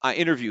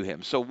interview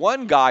him. So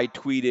one guy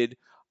tweeted,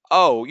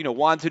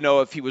 wanted to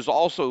know if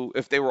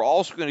they were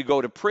also going to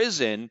go to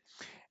prison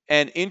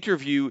and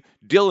interview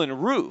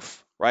Dylan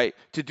Roof, right,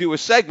 to do a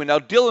segment. Now,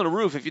 Dylan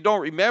Roof, if you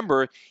don't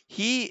remember,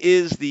 he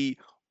is the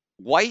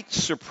white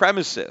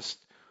supremacist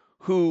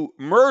who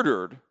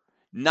murdered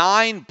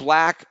 9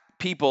 black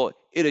people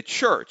in a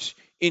church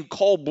in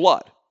cold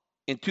blood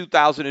in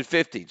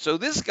 2015. So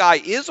this guy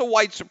is a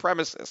white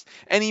supremacist,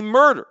 and he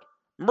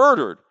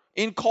murdered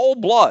in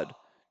cold blood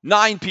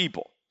 9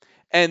 people.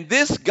 And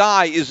this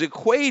guy is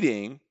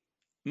equating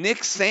Nick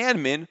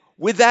Sandmann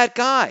with that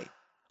guy.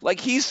 Like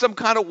he's some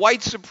kind of white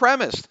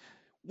supremacist.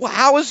 Well,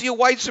 how is he a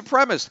white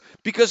supremacist?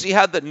 Because he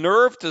had the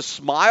nerve to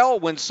smile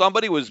when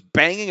somebody was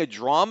banging a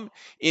drum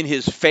in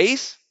his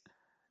face?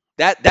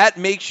 That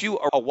makes you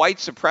a white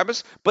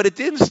supremacist? But it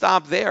didn't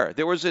stop there.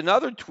 There was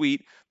another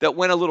tweet that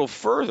went a little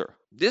further.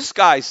 This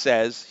guy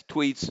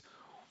tweets,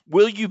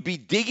 will you be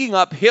digging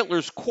up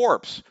Hitler's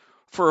corpse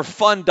for a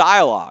fun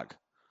dialogue?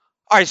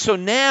 All right, so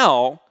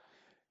now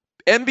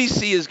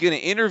NBC is going to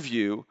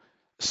interview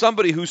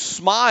somebody who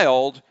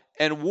smiled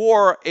and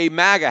wore a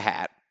MAGA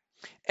hat.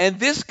 And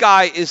this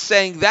guy is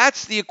saying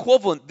that's the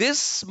equivalent.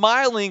 This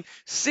smiling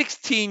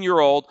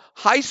 16-year-old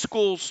high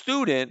school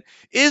student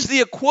is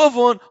the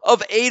equivalent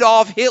of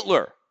Adolf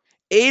Hitler.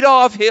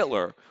 Adolf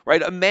Hitler,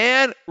 right? A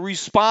man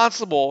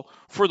responsible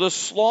for the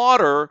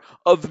slaughter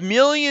of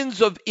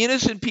millions of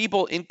innocent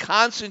people in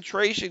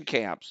concentration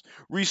camps,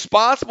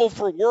 responsible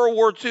for World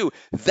War II.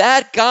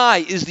 That guy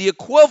is the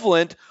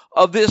equivalent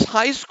of this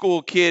high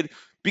school kid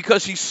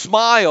because he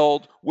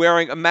smiled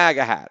wearing a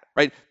MAGA hat,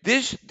 right?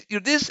 This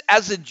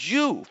as a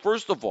Jew,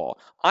 first of all,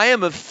 I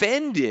am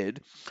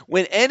offended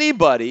when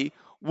anybody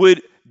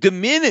would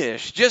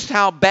diminish just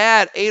how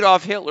bad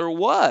Adolf Hitler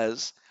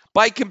was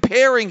by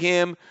comparing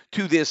him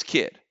to this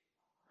kid.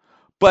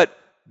 But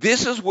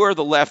this is where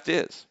the left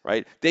is,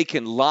 right? They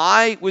can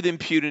lie with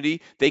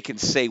impunity, they can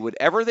say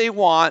whatever they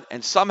want,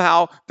 and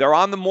somehow they're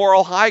on the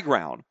moral high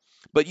ground.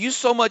 But you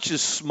so much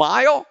as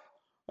smile,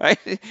 right?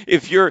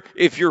 If you're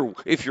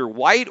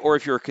white, or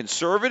if you're a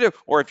conservative,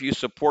 or if you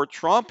support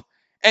Trump,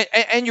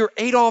 and you're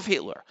Adolf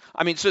Hitler.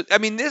 I mean,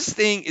 this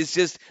thing is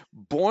just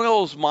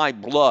boils my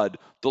blood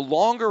the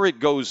longer it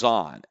goes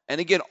on.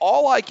 And again,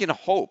 all I can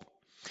hope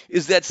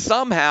is that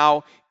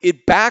somehow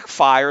it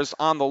backfires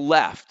on the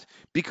left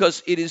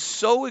because it is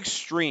so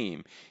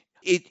extreme.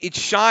 It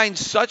shines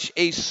such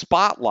a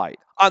spotlight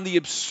on the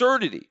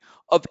absurdity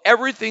of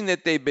everything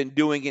that they've been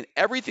doing and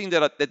everything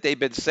that they've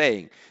been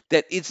saying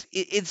that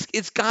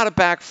it's got to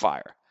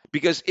backfire.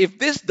 Because if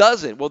this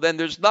doesn't, well, then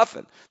there's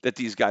nothing that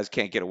these guys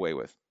can't get away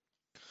with.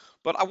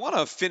 But I want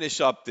to finish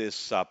up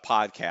this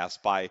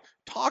podcast by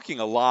talking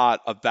a lot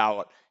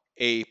about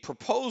a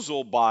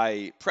proposal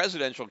by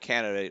presidential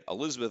candidate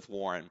Elizabeth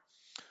Warren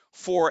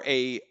for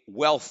a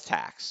wealth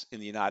tax in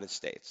the United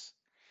States.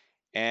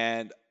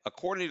 And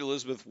according to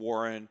Elizabeth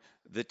Warren,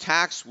 the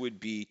tax would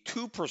be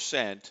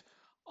 2%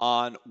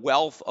 on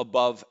wealth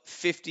above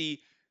 $50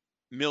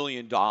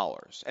 million.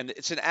 And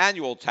it's an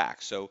annual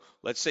tax. So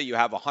let's say you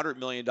have $100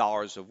 million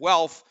of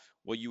wealth.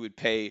 Well, you would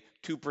pay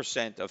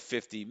 2% of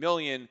 50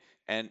 million.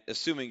 And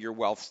assuming your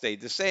wealth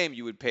stayed the same,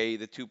 you would pay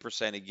the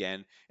 2%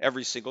 again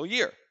every single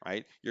year,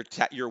 right?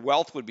 Your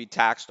wealth would be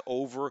taxed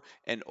over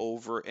and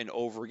over and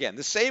over again.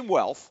 The same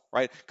wealth,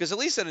 right? Because at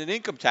least in an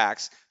income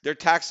tax, they're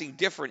taxing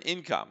different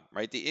income,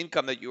 right? The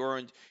income that you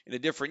earned in a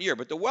different year.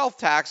 But the wealth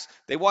tax,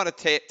 they want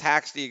to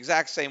tax the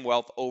exact same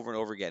wealth over and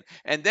over again.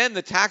 And then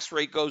the tax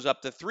rate goes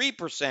up to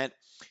 3%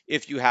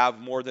 if you have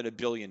more than $1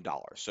 billion.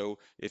 So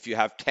if you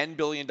have $10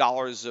 billion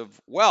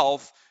of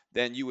wealth,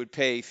 then you would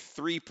pay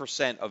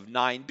 3% of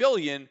 9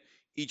 billion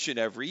each and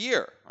every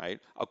year, right?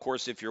 Of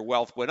course, if your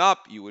wealth went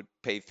up, you would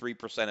pay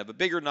 3% of a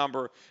bigger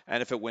number,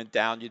 and if it went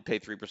down, you'd pay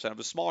 3% of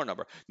a smaller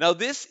number. Now,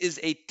 this is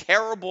a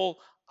terrible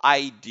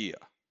idea,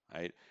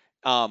 right?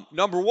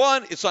 Number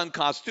one, it's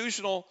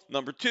unconstitutional.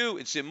 Number two,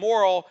 it's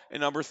immoral.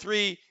 And number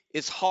three,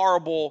 it's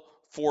horrible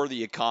for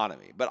the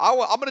economy. But I'm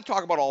going to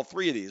talk about all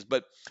three of these.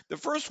 But the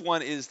first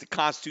one is the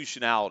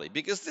constitutionality,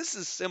 because this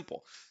is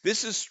simple.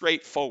 This is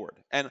straightforward.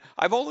 And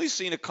I've only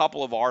seen a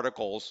couple of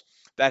articles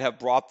that have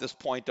brought this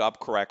point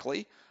up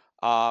correctly,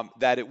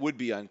 that it would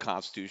be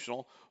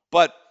unconstitutional.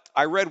 But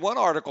I read one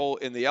article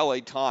in the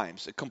LA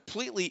Times, a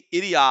completely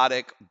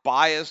idiotic,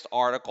 biased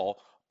article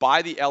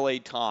by the LA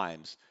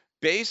Times.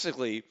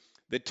 Basically,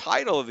 the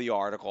title of the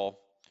article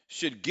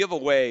should give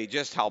away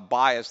just how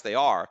biased they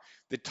are.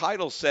 The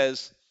title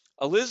says,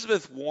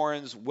 Elizabeth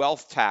Warren's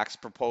wealth tax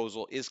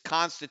proposal is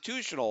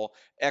constitutional,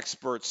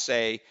 experts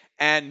say,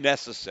 and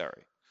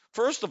necessary.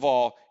 First of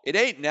all, it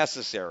ain't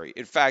necessary.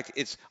 In fact,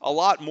 it's a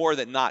lot more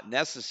than not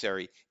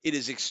necessary. It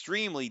is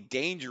extremely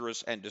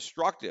dangerous and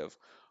destructive,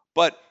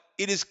 but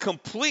it is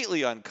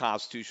completely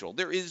unconstitutional.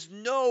 There is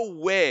no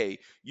way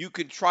you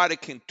can try to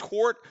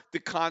contort the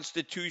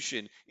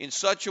Constitution in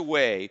such a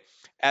way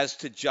as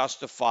to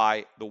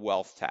justify the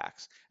wealth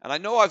tax. And I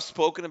know I've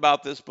spoken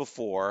about this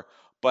before,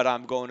 but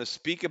I'm going to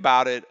speak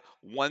about it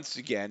once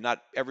again.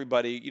 Not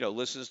everybody,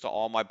 listens to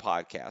all my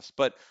podcasts,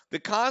 but the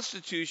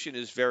Constitution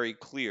is very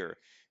clear.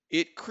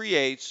 It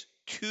creates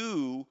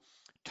two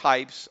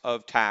types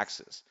of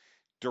taxes: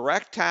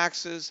 direct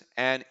taxes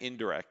and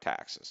indirect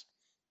taxes.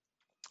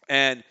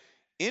 And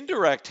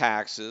indirect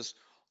taxes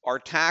are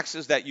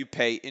taxes that you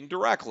pay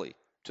indirectly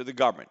to the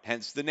government,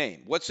 hence the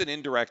name. What's an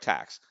indirect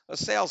tax? A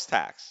sales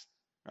tax,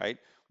 right?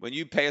 When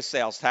you pay a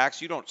sales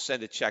tax, you don't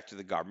send a check to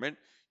the government.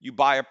 You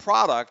buy a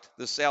product,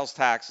 the sales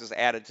tax is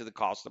added to the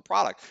cost of the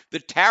product. The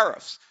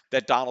tariffs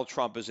that Donald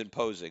Trump is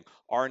imposing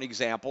are an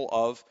example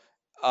of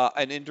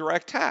an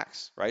indirect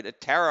tax, right? A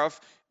tariff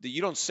that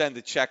you don't send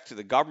the check to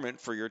the government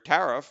for your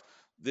tariff.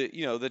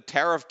 The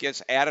tariff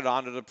gets added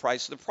onto the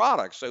price of the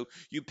product. So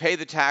you pay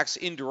the tax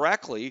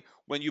indirectly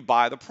when you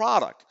buy the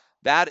product.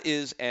 That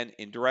is an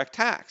indirect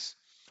tax.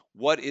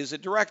 What is a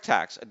direct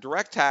tax? A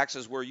direct tax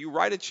is where you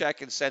write a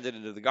check and send it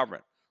into the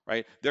government,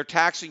 right? They're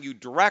taxing you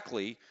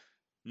directly,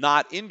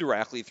 not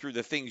indirectly through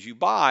the things you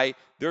buy.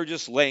 They're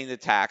just laying the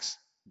tax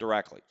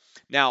directly.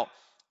 Now,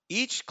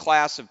 each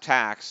class of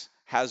tax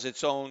has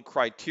its own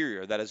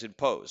criteria that is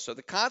imposed. So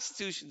the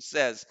Constitution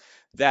says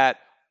that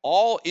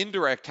all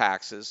indirect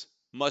taxes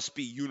must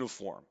be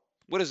uniform.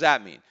 What does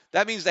that mean?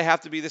 That means they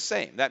have to be the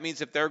same. That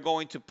means if they're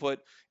going to put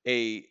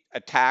a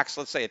tax,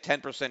 let's say a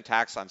 10%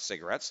 tax on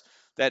cigarettes,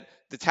 that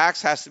the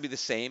tax has to be the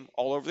same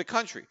all over the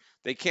country.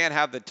 They can't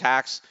have the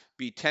tax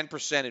be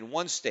 10% in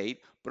one state,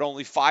 but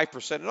only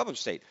 5% in another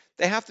state.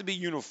 They have to be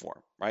uniform,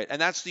 right?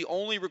 And that's the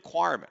only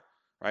requirement,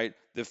 right?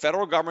 The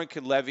federal government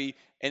can levy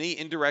any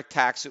indirect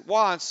tax it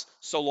wants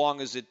so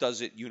long as it does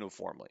it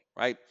uniformly,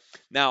 right?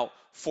 Now,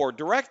 for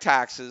direct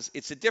taxes,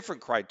 it's a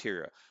different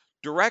criteria.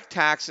 Direct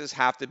taxes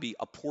have to be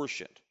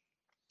apportioned.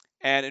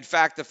 And in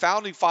fact, the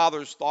founding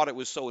fathers thought it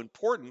was so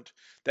important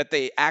that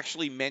they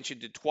actually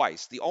mentioned it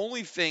twice. The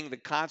only thing the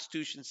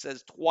Constitution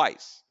says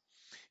twice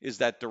is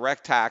that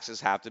direct taxes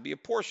have to be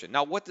apportioned.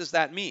 Now, what does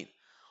that mean?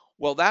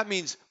 Well, that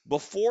means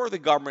before the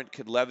government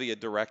could levy a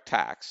direct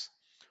tax,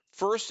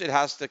 first it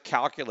has to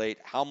calculate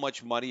how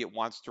much money it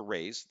wants to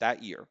raise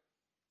that year,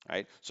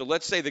 right? So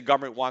let's say the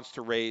government wants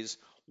to raise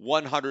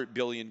 $100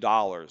 billion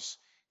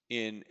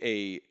in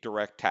a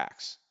direct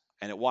tax,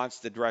 and it wants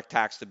the direct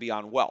tax to be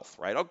on wealth,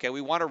 right? Okay,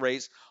 we want to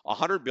raise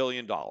 $100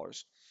 billion.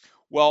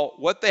 Well,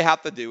 what they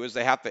have to do is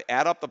they have to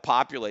add up the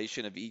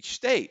population of each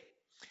state,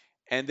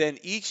 and then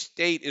each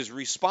state is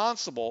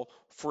responsible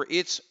for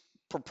its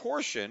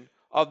proportion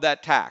of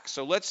that tax.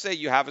 So let's say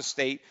you have a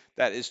state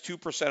that is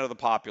 2% of the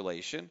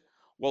population.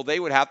 Well, they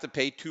would have to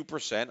pay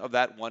 2% of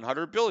that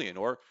 100 billion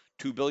or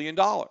 $2 billion.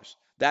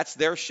 That's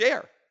their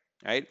share,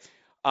 right?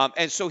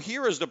 And so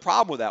here is the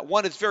problem with that.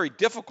 One, it's very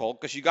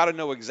difficult because you got to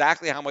know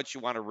exactly how much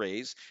you want to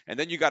raise, and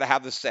then you got to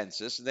have the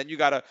census, and then you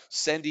got to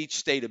send each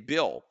state a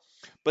bill.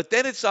 But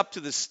then it's up to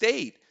the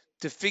state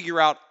to figure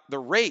out the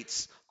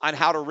rates on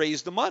how to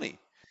raise the money.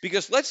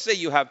 Because let's say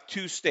you have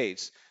two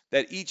states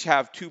that each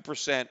have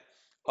 2%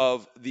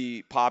 of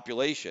the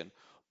population,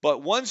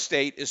 but one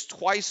state is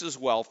twice as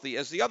wealthy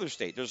as the other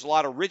state. There's a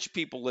lot of rich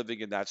people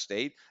living in that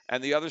state,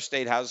 and the other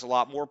state has a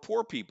lot more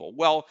poor people.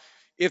 Well,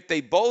 if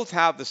they both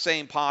have the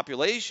same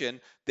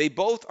population, they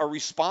both are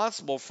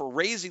responsible for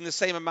raising the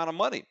same amount of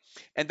money.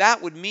 And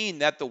that would mean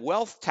that the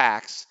wealth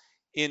tax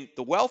in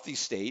the wealthy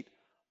state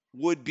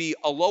would be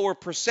a lower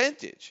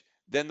percentage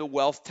than the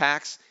wealth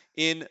tax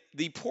in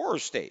the poorer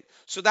state.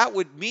 So that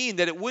would mean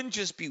that it wouldn't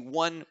just be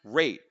one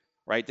rate,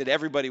 right, that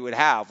everybody would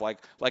have, like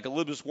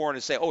Elizabeth Warren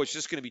and say, oh, it's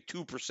just going to be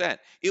 2%.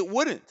 It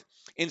wouldn't.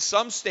 In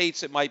some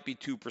states, it might be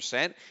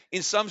 2%.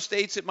 In some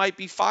states, it might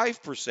be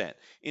 5%.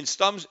 In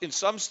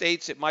some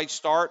states, it might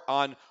start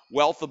on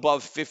wealth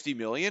above 50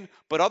 million,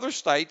 but other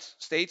states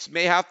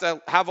may have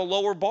to have a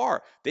lower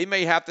bar. They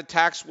may have to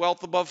tax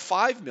wealth above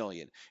 5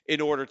 million in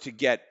order to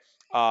get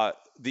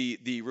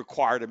the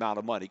required amount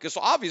of money. Because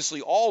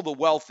obviously all the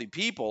wealthy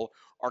people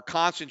are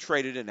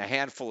concentrated in a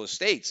handful of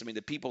states. I mean,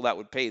 the people that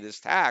would pay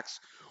this tax,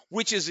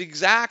 which is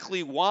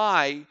exactly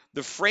why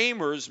the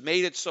framers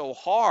made it so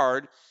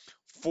hard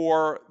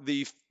for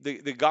the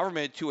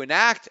government to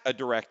enact a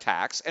direct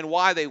tax, and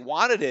why they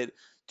wanted it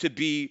to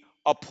be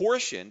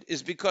apportioned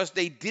is because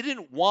they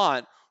didn't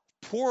want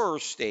poorer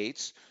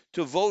states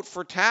to vote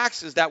for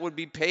taxes that would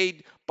be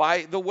paid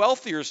by the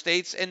wealthier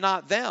states and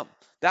not them.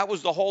 That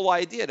was the whole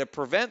idea, to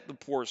prevent the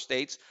poor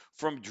states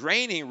from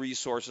draining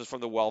resources from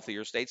the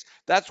wealthier states.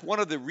 That's one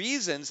of the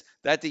reasons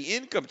that the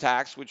income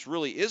tax, which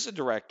really is a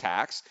direct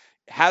tax,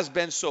 has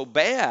been so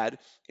bad,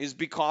 is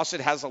because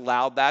it has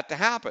allowed that to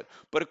happen.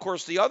 But of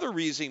course, the other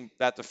reason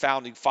that the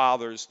founding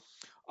fathers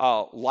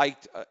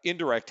liked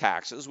indirect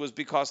taxes was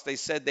because they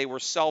said they were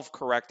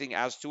self-correcting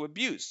as to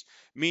abuse,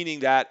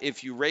 meaning that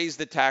if you raise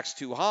the tax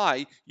too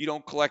high, you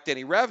don't collect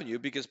any revenue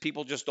because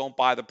people just don't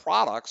buy the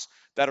products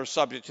that are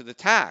subject to the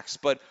tax.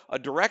 But a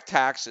direct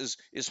tax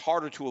is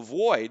harder to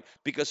avoid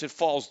because it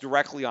falls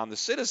directly on the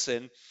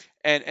citizen,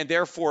 and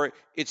therefore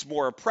it's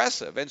more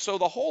oppressive. And so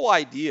the whole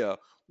idea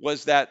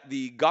was that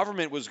the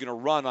government was going to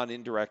run on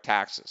indirect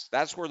taxes.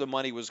 That's where the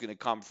money was going to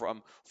come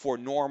from for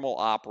normal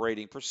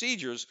operating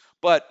procedures.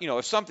 But,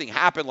 if something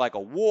happened like a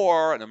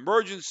war, an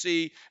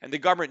emergency, and the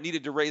government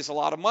needed to raise a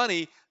lot of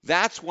money,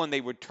 that's when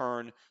they would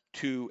turn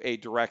to a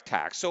direct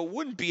tax. So it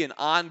wouldn't be an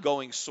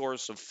ongoing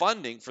source of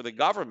funding for the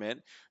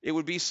government. It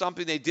would be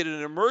something they did in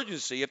an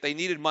emergency if they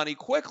needed money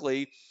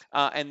quickly,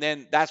 and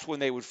then that's when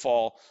they would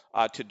fall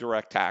to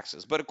direct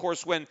taxes. But of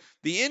course, when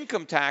the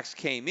income tax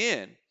came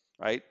in,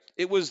 right,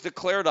 it was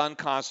declared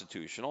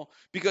unconstitutional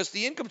because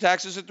the income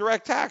tax is a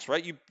direct tax,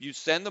 right? You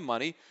send the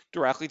money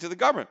directly to the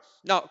government.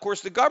 Now, of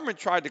course, the government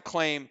tried to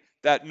claim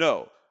that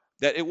no,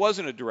 that it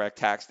wasn't a direct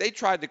tax. They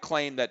tried to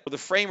claim that the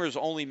framers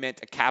only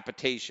meant a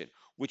capitation,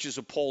 which is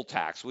a poll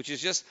tax, which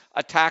is just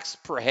a tax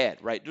per head,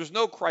 right? There's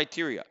no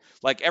criteria.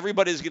 Like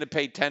everybody's going to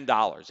pay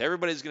 $10,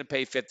 everybody's going to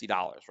pay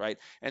 $50, right?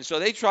 And so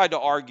they tried to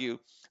argue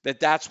that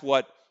that's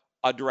what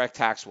a direct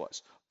tax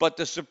was. But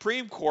the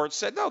Supreme Court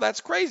said, no, that's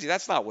crazy.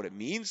 That's not what it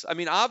means. I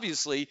mean,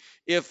 obviously,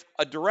 if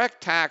a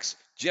direct tax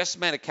just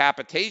meant a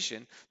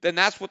capitation, then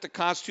that's what the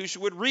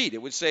Constitution would read.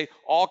 It would say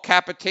all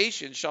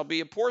capitation shall be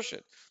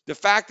apportioned. The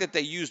fact that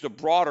they used a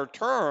broader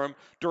term,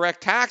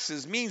 direct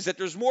taxes, means that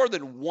there's more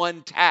than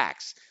one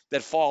tax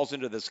that falls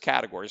into this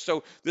category.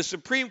 So the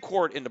Supreme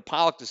Court in the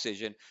Pollock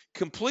decision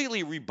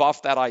completely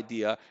rebuffed that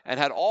idea and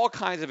had all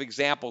kinds of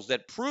examples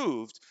that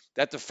proved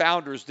that the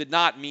founders did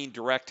not mean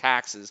direct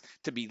taxes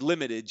to be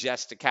limited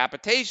just to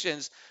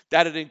capitations,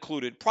 that it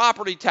included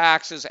property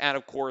taxes and,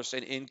 of course,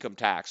 an income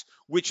tax,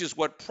 which is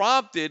what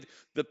prompted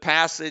the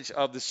passage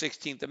of the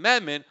 16th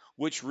Amendment,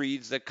 which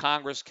reads that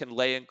Congress can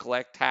lay and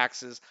collect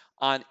taxes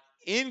on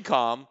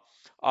income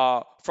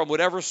from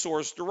whatever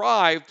source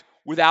derived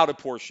without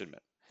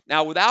apportionment.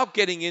 Now, without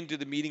getting into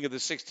the meaning of the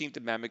 16th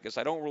Amendment, because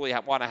I don't really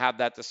want to have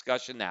that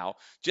discussion now,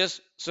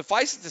 just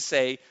suffice it to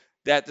say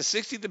that the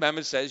 16th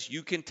Amendment says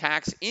you can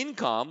tax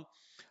income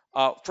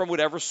from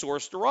whatever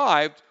source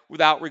derived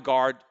without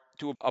regard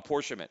to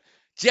apportionment.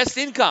 Just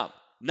income,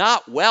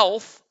 not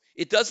wealth.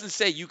 It doesn't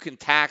say you can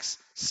tax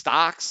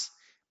stocks,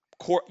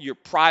 your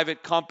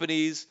private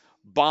companies,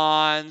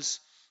 bonds,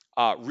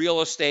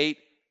 real estate.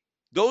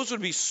 Those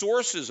would be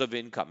sources of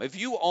income. If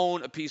you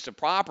own a piece of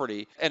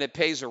property and it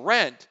pays a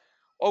rent,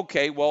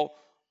 okay, well,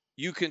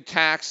 you can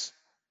tax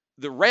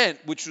the rent,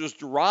 which was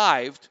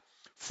derived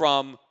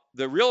from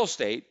the real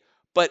estate,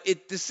 but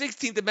the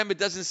 16th Amendment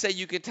doesn't say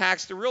you can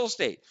tax the real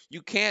estate.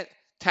 You can't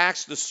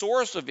tax the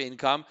source of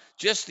income,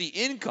 just the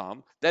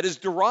income that is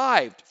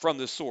derived from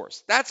the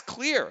source. That's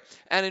clear.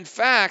 And in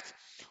fact,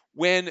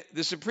 when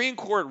the Supreme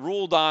Court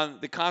ruled on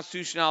the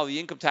constitutionality of the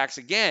income tax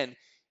again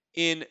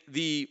in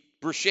the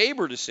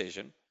Bershaber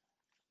decision,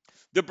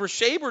 the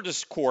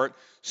Bershaber court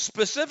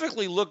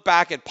specifically looked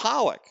back at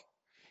Pollock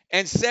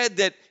and said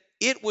that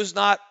it was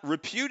not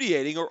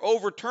repudiating or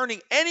overturning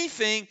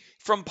anything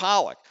from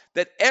Pollock,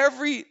 that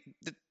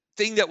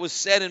everything that was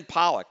said in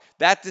Pollock,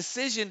 that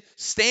decision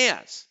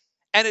stands.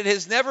 And it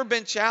has never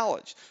been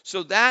challenged.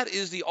 So that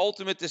is the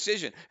ultimate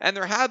decision. And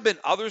there have been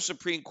other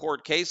Supreme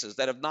Court cases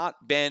that have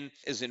not been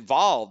as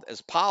involved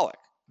as Pollock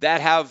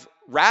that have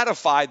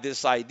ratified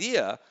this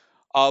idea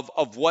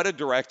of what a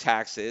direct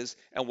tax is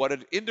and what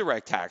an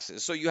indirect tax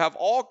is. So you have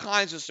all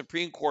kinds of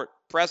Supreme Court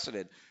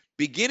precedent,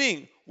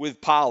 beginning with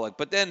Pollock,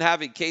 but then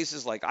having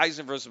cases like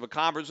Eisen versus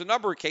McComber. There's a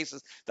number of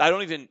cases that I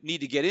don't even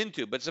need to get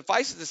into, but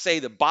suffice it to say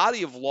the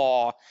body of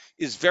law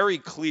is very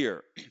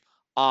clear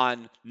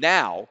on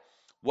now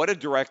what a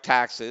direct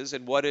tax is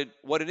and what an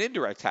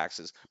indirect tax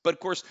is. But of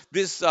course,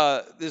 this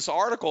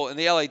article in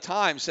the LA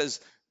Times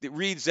it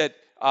reads that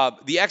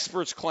the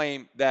experts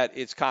claim that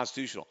it's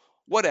constitutional.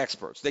 What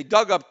experts? They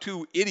dug up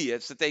two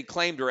idiots that they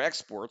claimed are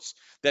experts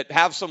that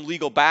have some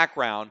legal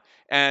background,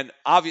 and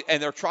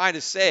they're trying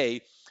to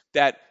say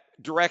that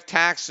direct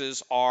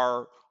taxes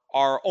are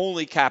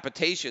only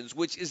capitations,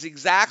 which is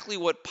exactly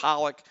what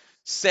Pollock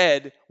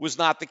said was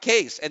not the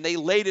case. And they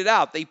laid it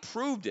out. They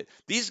proved it.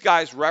 These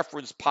guys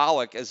referenced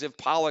Pollock as if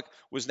Pollock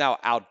was now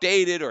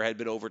outdated or had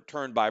been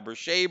overturned by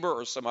Bershaber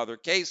or some other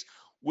case,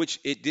 which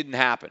it didn't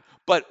happen.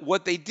 But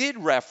what they did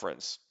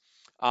reference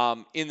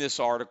in this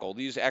article,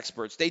 these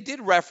experts, they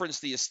did reference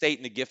the estate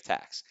and the gift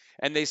tax.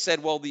 And they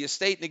said, well, the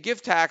estate and the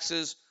gift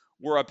taxes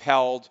were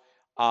upheld,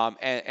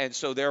 and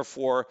so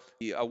therefore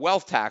a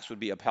wealth tax would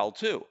be upheld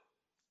too.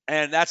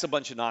 And that's a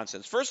bunch of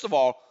nonsense. First of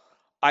all,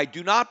 I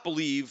do not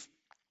believe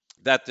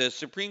that the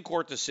Supreme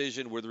Court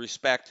decision with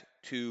respect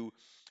to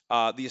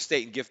the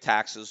estate and gift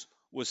taxes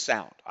was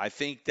sound. I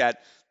think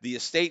that the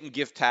estate and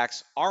gift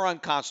tax are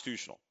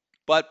unconstitutional,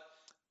 but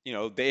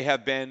they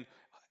have been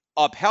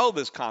upheld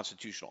as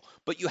constitutional.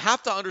 But you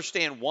have to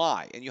understand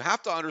why, and you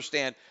have to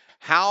understand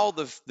how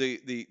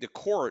the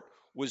court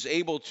was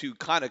able to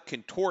kind of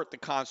contort the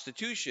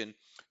Constitution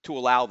to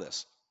allow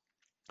this.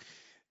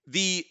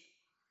 The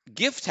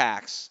gift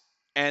tax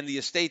and the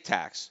estate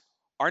tax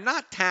are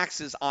not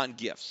taxes on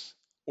gifts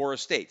or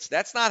estates.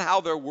 That's not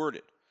how they're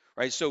worded,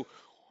 right? So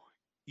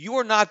you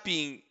are not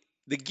being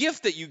the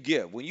gift that you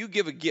give. When you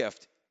give a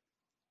gift,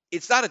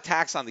 it's not a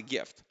tax on the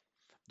gift.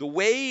 The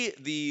way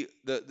the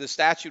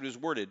statute is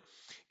worded,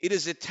 it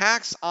is a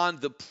tax on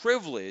the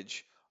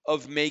privilege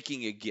of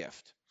making a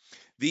gift.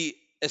 The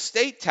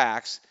estate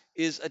tax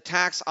is a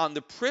tax on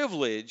the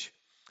privilege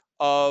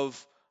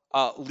of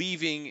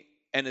leaving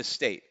an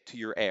estate to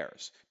your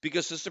heirs,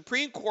 because the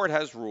Supreme Court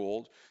has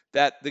ruled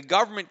that the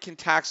government can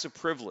tax a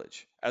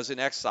privilege as an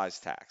excise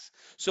tax.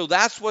 So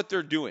that's what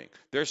they're doing.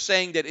 They're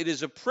saying that it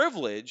is a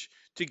privilege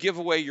to give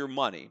away your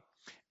money,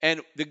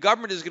 and the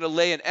government is going to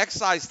lay an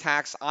excise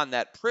tax on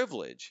that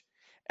privilege,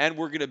 and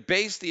we're going to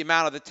base the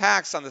amount of the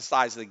tax on the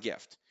size of the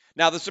gift.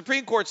 Now, the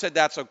Supreme Court said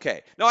that's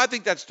okay. No, I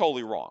think that's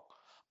totally wrong.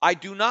 I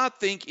do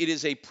not think it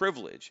is a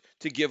privilege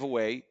to give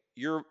away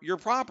your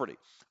property.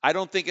 I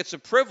don't think it's a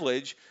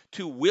privilege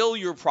to will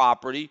your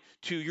property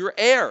to your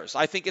heirs.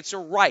 I think it's a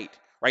right,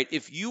 right?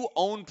 If you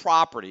own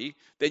property,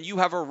 then you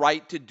have a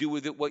right to do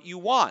with it what you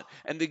want.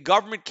 And the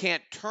government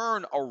can't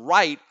turn a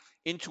right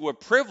into a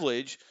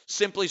privilege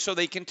simply so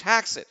they can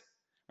tax it,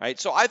 right?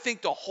 So I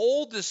think the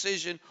whole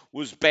decision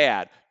was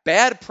bad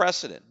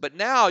precedent. But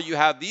now you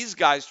have these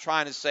guys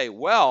trying to say,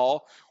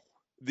 well,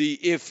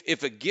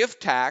 if a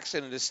gift tax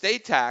and an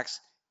estate tax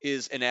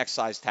is an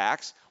excise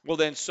tax, well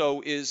then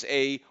so is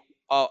a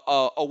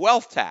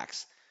wealth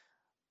tax.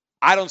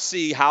 I don't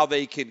see how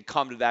they can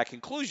come to that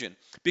conclusion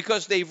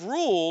because they've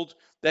ruled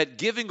that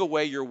giving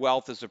away your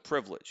wealth is a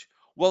privilege.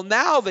 Well,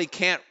 now they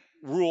can't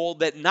rule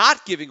that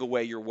not giving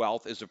away your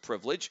wealth is a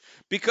privilege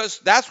because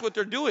that's what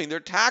they're doing. They're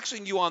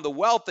taxing you on the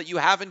wealth that you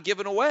haven't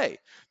given away.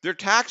 They're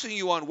taxing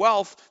you on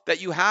wealth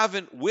that you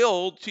haven't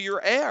willed to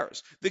your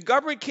heirs. The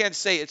government can't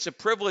say it's a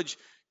privilege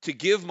to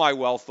give my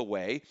wealth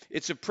away.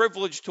 It's a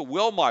privilege to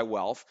will my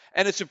wealth,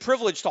 and it's a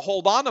privilege to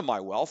hold on to my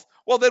wealth.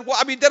 Well, then,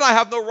 then I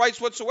have no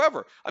rights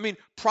whatsoever.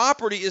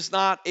 Property is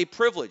not a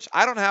privilege.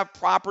 I don't have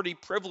property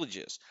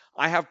privileges.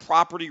 I have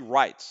property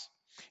rights.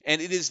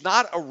 And it is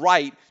not a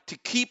right to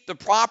keep the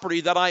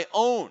property that I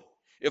own.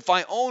 If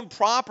I own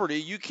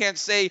property, you can't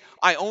say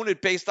I own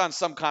it based on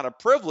some kind of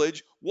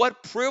privilege.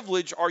 What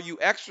privilege are you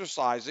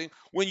exercising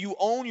when you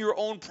own your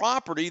own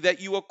property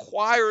that you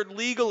acquired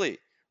legally?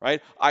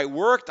 Right? I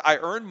worked, I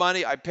earned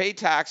money, I paid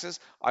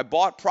taxes, I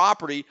bought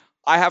property.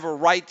 I have a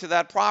right to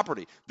that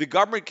property. The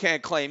government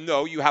can't claim,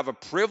 no, you have a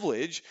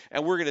privilege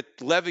and we're going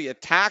to levy a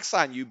tax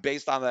on you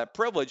based on that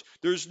privilege.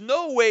 There's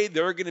no way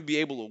they're going to be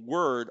able to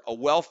word a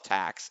wealth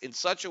tax in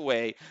such a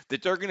way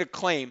that they're going to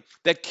claim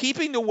that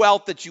keeping the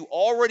wealth that you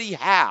already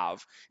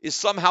have is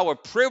somehow a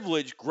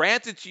privilege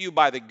granted to you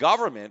by the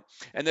government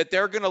and that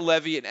they're going to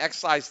levy an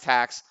excise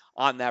tax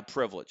on that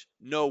privilege.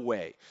 No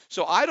way.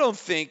 So I don't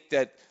think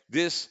that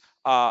this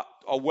a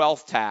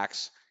wealth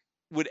tax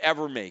would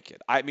ever make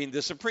it.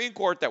 The Supreme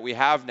Court that we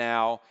have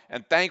now,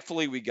 and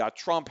thankfully we got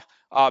Trump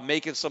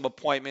making some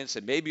appointments,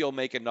 and maybe he'll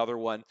make another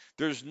one.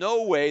 There's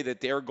no way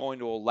that they're going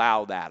to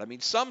allow that.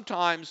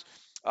 Sometimes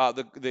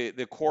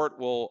the court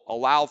will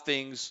allow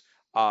things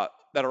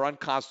that are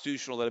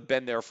unconstitutional that have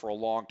been there for a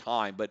long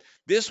time, but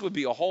this would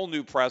be a whole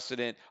new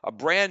precedent, a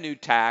brand new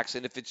tax,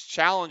 and if it's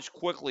challenged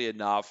quickly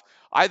enough,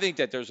 I think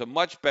that there's a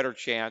much better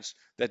chance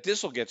that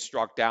this will get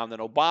struck down than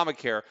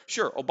Obamacare.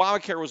 Sure,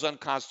 Obamacare was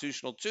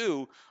unconstitutional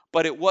too,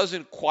 but it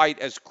wasn't quite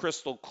as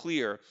crystal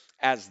clear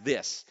as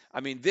this.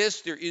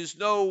 There is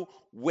no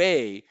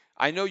way.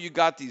 I know you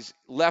got these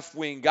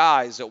left-wing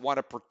guys that want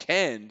to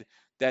pretend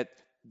that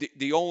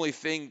the only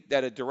thing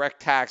that a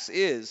direct tax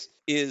is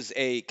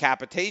a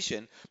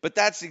capitation, but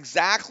that's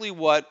exactly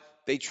what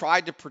they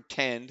tried to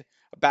pretend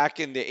back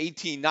in the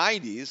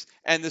 1890s,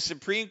 and the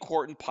Supreme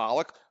Court in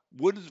Pollock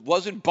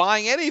wasn't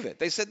buying any of it.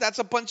 They said that's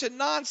a bunch of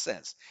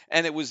nonsense,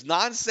 and it was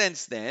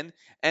nonsense then,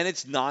 and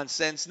it's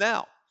nonsense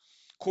now.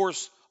 Of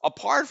course,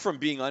 apart from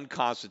being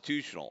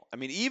unconstitutional,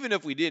 even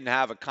if we didn't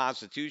have a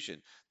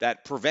constitution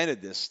that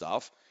prevented this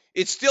stuff,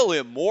 it's still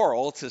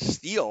immoral to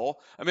steal.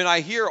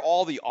 I hear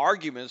all the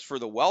arguments for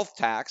the wealth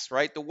tax,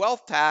 right? The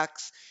wealth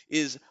tax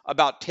is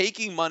about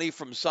taking money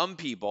from some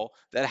people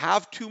that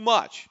have too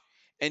much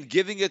and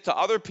giving it to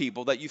other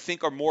people that you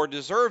think are more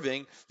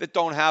deserving that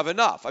don't have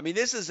enough.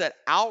 This is an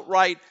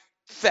outright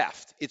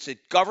theft. It's a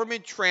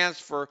government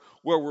transfer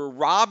where we're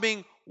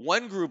robbing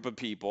one group of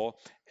people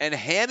and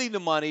handing the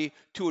money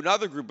to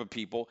another group of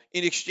people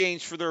in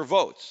exchange for their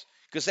votes.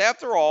 Because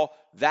after all,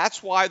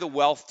 that's why the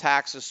wealth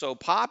tax is so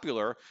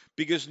popular,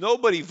 because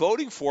nobody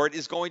voting for it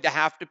is going to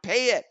have to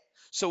pay it.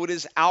 So it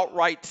is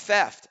outright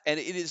theft, and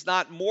it is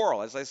not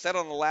moral. As I said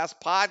on the last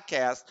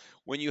podcast,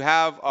 when you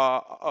have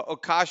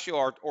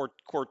Ocasio or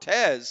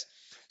Cortez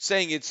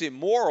saying it's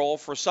immoral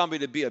for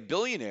somebody to be a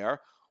billionaire,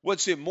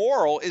 what's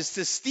immoral is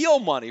to steal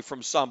money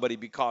from somebody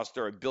because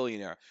they're a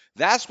billionaire.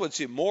 That's what's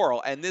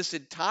immoral, and this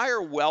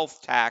entire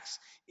wealth tax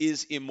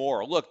is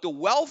immoral. Look, the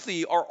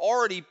wealthy are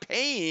already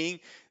paying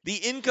the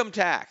income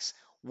tax.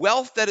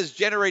 Wealth that is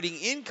generating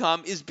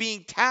income is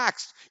being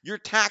taxed. You're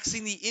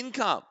taxing the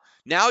income.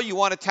 Now you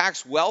want to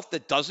tax wealth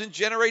that doesn't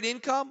generate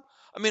income?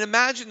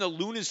 Imagine the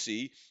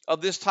lunacy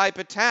of this type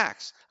of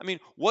tax.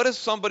 What if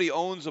somebody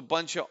owns a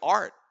bunch of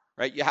art?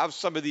 Right? You have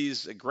some of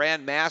these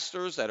grand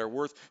masters that are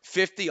worth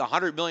 $50,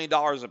 $100 million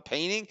a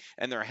painting,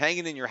 and they're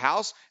hanging in your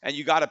house, and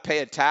you got to pay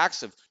a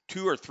tax of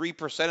 2 or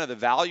 3% of the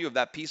value of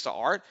that piece of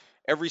art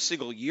every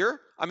single year.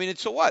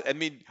 It's so what?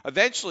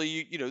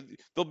 Eventually,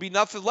 there'll be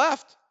nothing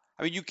left.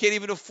 You can't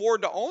even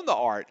afford to own the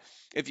art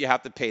if you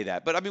have to pay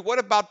that. But what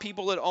about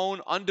people that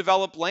own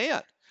undeveloped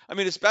land?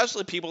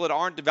 Especially people that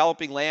aren't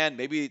developing land.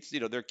 Maybe it's,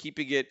 they're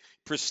keeping it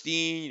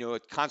pristine,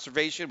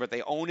 conservation, but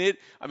they own it.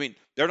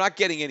 They're not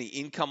getting any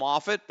income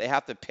off it. They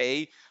have to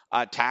pay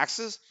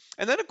taxes.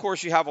 And then, of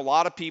course, you have a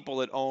lot of people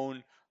that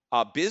own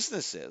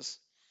businesses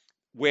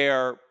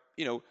where,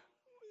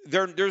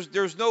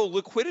 there's no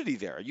liquidity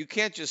there. You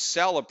can't just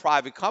sell a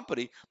private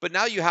company, but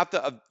now you got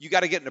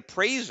to get an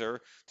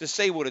appraiser to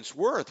say what it's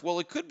worth. Well,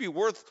 it could be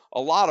worth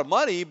a lot of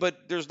money,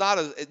 but there's not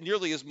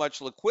nearly as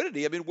much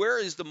liquidity. Where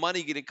is the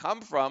money going to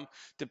come from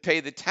to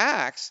pay the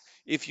tax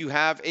if you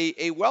have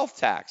a wealth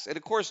tax? And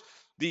of course,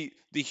 the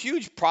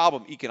huge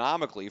problem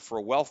economically for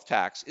a wealth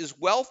tax is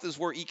wealth is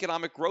where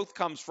economic growth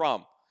comes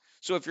from.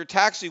 So if you're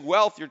taxing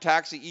wealth, you're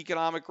taxing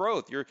economic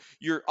growth.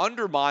 You're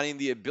undermining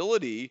the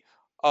ability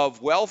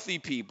of wealthy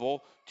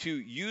people to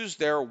use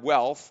their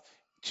wealth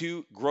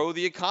to grow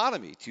the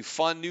economy, to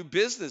fund new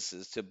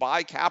businesses, to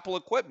buy capital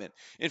equipment.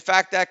 In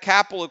fact, that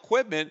capital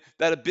equipment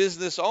that a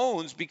business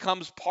owns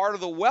becomes part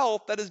of the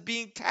wealth that is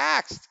being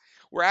taxed.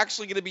 we're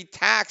actually going to be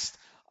taxed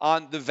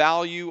on the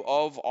value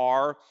of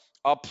our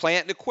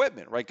plant and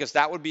equipment, right? Because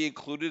that would be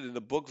included in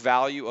the book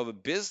value of a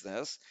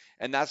business,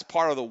 and that's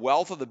part of the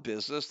wealth of the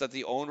business that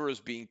the owner is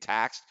being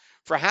taxed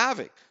for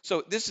having.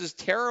 So this is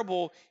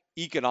terrible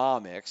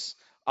economics,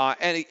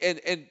 and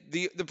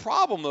the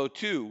problem though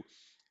too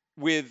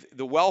with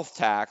the wealth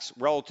tax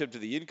relative to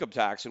the income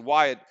tax and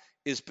why it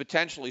is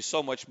potentially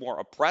so much more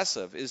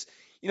oppressive is,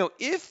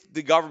 if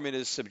the government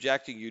is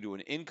subjecting you to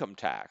an income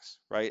tax,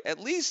 right, at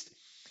least,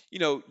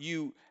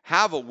 you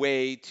have a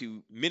way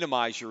to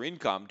minimize your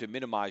income, to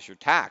minimize your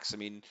tax. I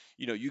mean,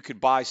 you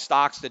could buy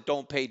stocks that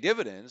don't pay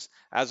dividends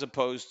as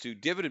opposed to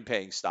dividend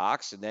paying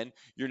stocks, and then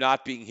you're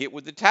not being hit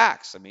with the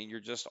tax. I mean, you're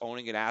just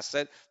owning an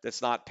asset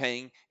that's not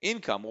paying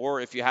income.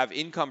 Or if you have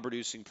income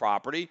producing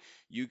property,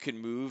 you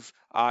can move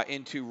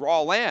into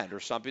raw land or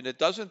something that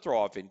doesn't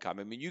throw off income.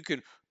 I mean, you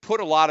can put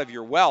a lot of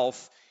your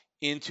wealth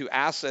into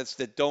assets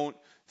that don't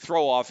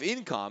throw off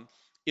income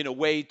in a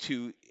way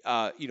to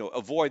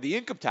avoid the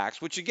income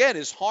tax, which again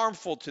is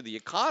harmful to the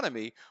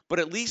economy, but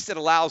at least it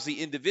allows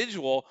the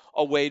individual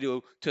a way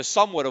to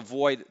somewhat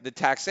avoid the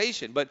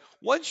taxation. But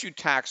once you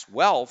tax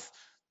wealth,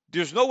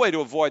 there's no way to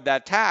avoid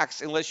that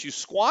tax unless you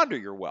squander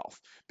your wealth.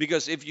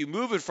 Because if you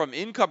move it from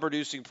income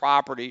producing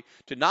property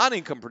to non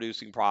income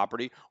producing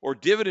property, or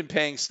dividend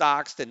paying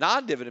stocks to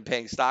non dividend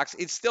paying stocks,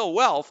 it's still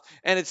wealth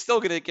and it's still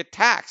going to get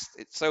taxed.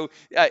 So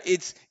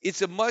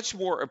it's a much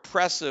more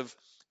oppressive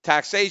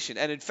taxation.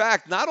 And in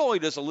fact, not only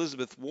does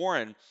Elizabeth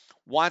Warren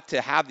want to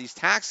have these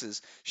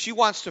taxes, she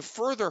wants to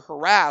further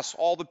harass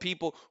all the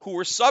people who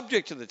are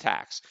subject to the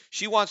tax.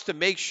 She wants to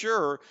make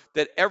sure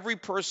that every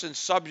person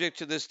subject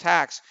to this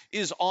tax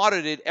is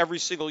audited every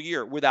single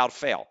year without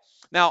fail.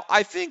 Now,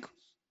 I think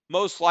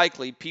most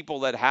likely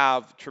people that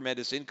have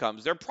tremendous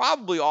incomes, they're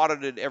probably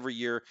audited every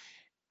year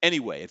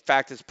anyway. In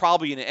fact, it's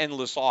probably an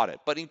endless audit.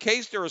 But in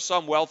case there are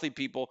some wealthy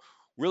people,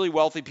 really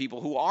wealthy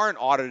people who aren't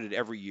audited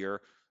every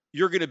year,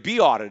 you're going to be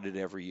audited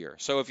every year.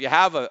 So if you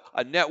have a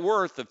net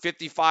worth of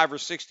 55 or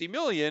 60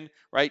 million,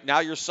 right, now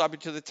you're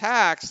subject to the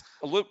tax.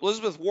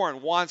 Elizabeth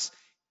Warren wants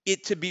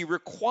it to be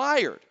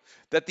required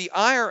that the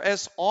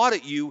IRS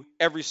audit you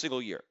every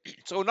single year.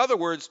 So in other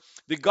words,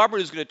 the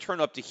government is going to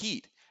turn up the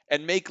heat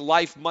and make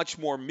life much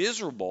more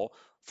miserable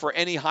for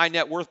any high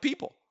net worth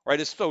people. Right.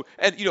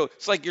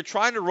 It's like you're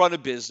trying to run a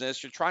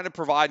business, you're trying to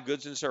provide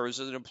goods and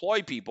services and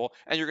employ people,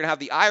 and you're going to have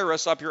the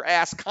IRS up your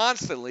ass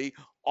constantly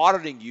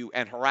auditing you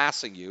and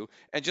harassing you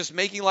and just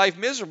making life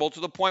miserable to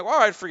the point where, all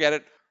right, forget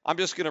it. I'm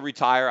just going to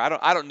retire.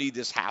 I don't need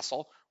this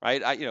hassle.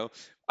 Right.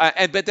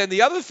 But then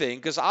the other thing,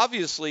 because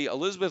obviously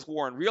Elizabeth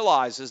Warren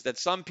realizes that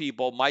some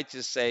people might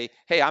just say,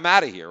 hey, I'm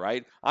out of here,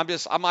 right? I'm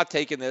not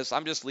taking this.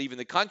 I'm just leaving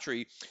the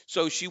country.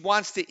 So she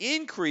wants to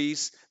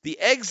increase the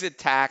exit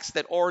tax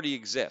that already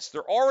exists.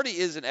 There already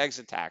is an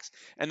exit tax.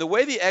 And the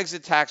way the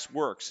exit tax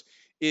works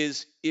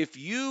is if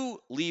you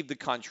leave the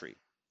country,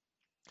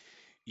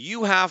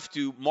 you have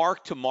to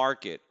mark to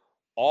market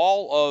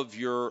all of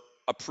your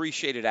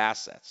appreciated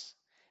assets.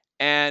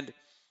 And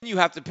you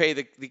have to pay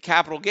the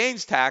capital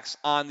gains tax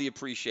on the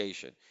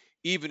appreciation,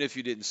 even if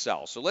you didn't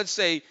sell. So let's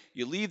say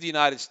you leave the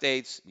United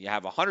States, you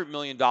have $100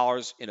 million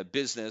in a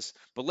business,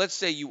 but let's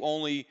say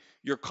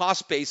your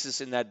cost basis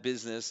in that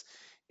business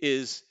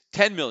is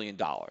 $10 million,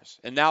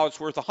 and now it's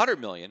worth $100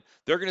 million.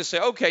 They're going to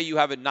say, okay, you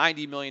have a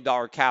 $90 million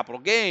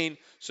capital gain,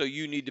 so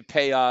you need to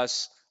pay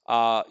us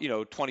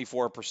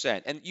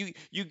 24%. And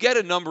you get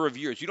a number of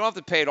years. You don't have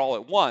to pay it all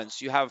at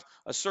once. You have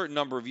a certain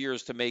number of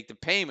years to make the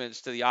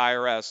payments to the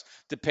IRS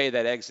to pay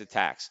that exit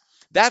tax.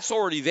 That's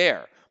already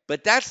there,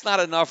 but that's not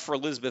enough for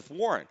Elizabeth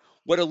Warren.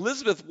 What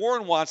Elizabeth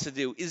Warren wants to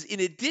do is,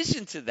 in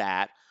addition to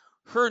that,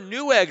 her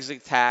new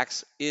exit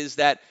tax is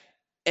that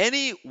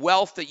any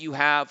wealth that you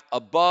have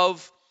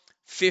above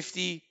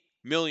 $50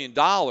 million,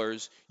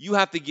 you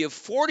have to give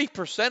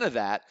 40% of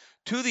that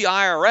to the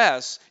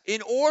IRS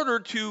in order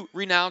to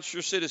renounce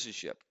your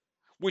citizenship.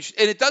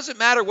 And it doesn't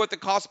matter what the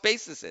cost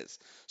basis is.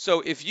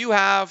 So if you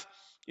have,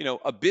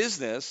 a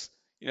business,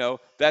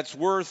 that's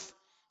worth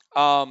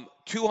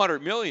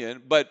 200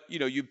 million, but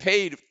you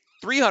paid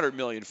 300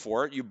 million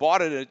for it, you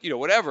bought it at,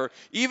 whatever,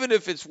 even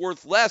if it's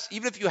worth less,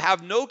 even if you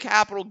have no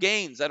capital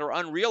gains that are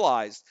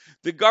unrealized,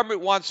 the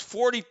government wants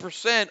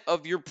 40%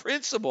 of your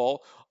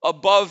principal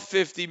above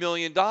 $50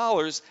 million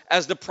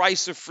as the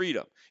price of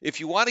freedom. If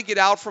you want to get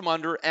out from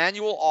under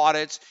annual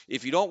audits,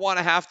 if you don't want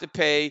to have to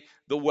pay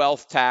the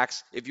wealth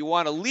tax, if you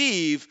want to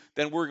leave,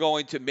 then we're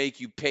going to make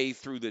you pay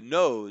through the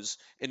nose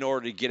in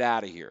order to get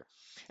out of here.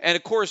 And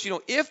of course,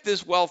 if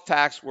this wealth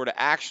tax were to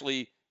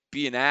actually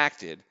be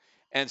enacted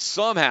and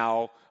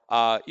somehow,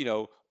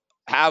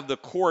 have the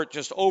court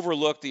just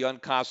overlook the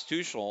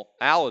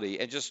unconstitutionality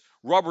and just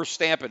rubber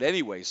stamp it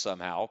anyway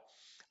somehow,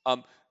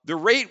 the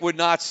rate would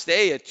not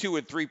stay at 2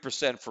 and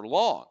 3% for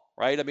long,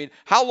 right? I mean,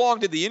 how long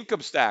did the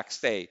income tax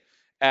stay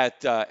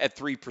at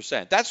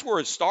 3%? That's where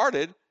it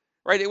started.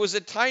 right? It was a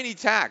tiny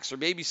tax, or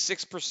maybe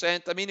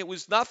 6%. I mean, it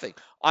was nothing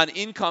on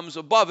incomes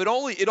above. It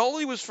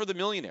only was for the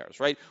millionaires,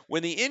 right?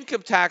 When the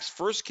income tax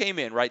first came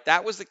in, right,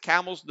 that was the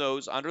camel's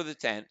nose under the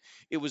tent.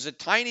 It was a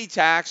tiny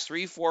tax,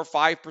 3, 4,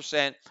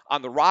 5%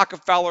 on the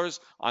Rockefellers,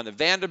 on the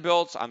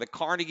Vanderbilts, on the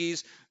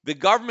Carnegies. The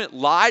government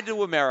lied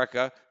to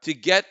America to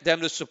get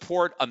them to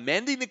support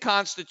amending the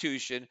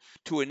Constitution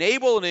to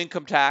enable an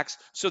income tax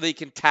so they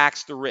can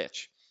tax the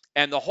rich.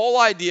 And the whole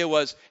idea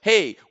was,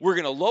 hey, we're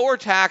going to lower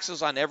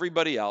taxes on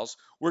everybody else.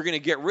 We're going to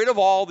get rid of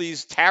all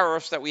these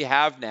tariffs that we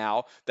have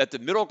now that the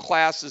middle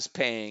class is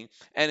paying.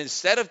 And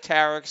instead of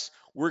tariffs,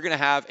 we're going to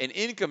have an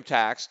income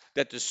tax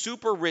that the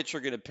super rich are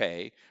going to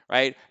pay,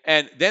 right?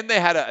 And then they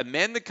had to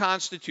amend the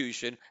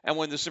Constitution. And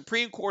when the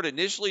Supreme Court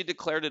initially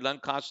declared it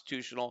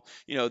unconstitutional,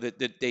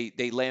 that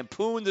they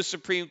lampooned the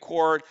Supreme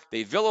Court,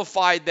 they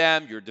vilified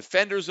them. You're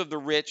defenders of the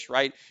rich,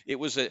 right? It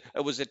was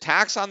a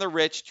tax on the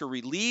rich to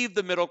relieve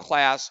the middle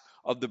class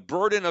of the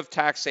burden of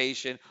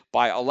taxation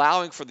by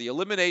allowing for the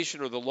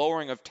elimination or the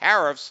lowering of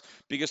tariffs,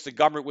 because the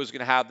government was going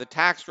to have the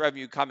tax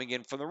revenue coming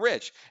in from the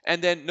rich.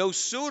 And then no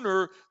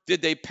sooner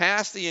did they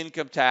pass the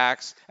income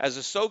tax as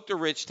a soak the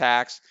rich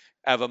tax,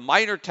 of a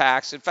minor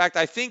tax. In fact,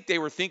 I think they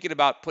were thinking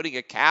about putting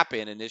a cap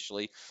in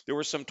initially. There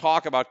was some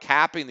talk about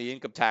capping the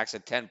income tax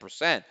at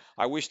 10%.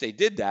 I wish they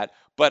did that.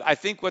 But I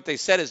think what they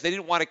said is they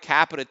didn't want to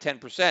cap it at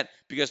 10%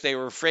 because they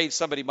were afraid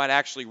somebody might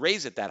actually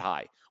raise it that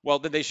high. Well,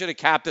 then they should have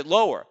capped it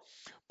lower.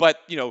 But,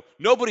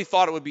 nobody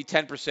thought it would be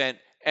 10%.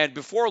 And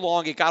before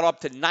long, it got up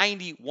to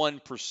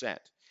 91%.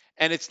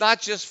 And it's not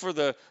just for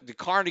the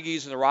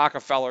Carnegies and the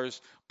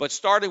Rockefellers, but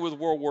starting with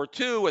World War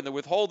II and the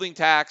withholding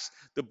tax,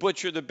 the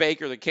butcher, the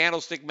baker, the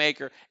candlestick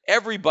maker,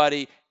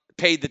 everybody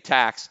paid the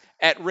tax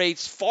at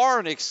rates far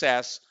in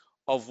excess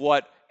of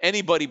what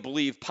anybody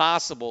believed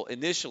possible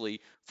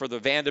initially for the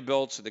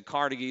Vanderbilts and the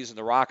Carnegies and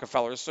the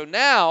Rockefellers. So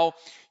now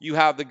you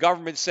have the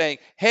government saying,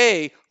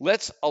 hey,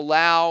 let's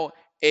allow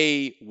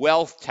a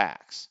wealth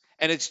tax.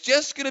 And it's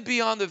just going to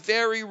be on the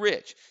very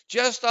rich,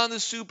 just on the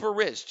super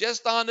rich,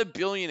 just on the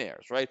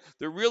billionaires, right?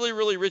 The really,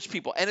 really rich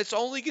people. And it's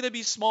only going to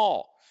be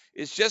small.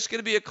 It's just going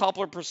to be a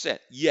couple of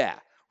percent. Yeah,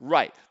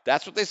 right.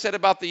 That's what they said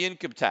about the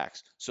income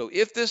tax. So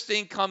if this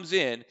thing comes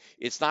in,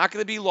 it's not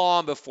going to be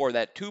long before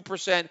that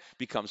 2%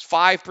 becomes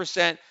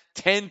 5%,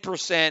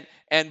 10%,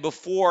 and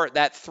before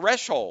that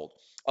threshold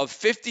of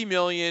 50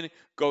 million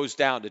goes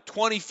down to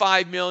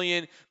 25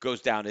 million,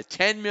 goes down to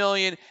 10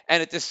 million,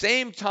 and at the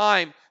same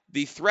time,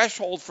 the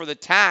threshold for the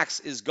tax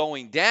is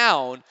going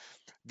down,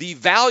 the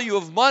value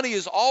of money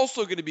is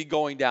also going to be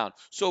going down.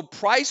 So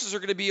prices are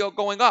going to be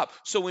going up.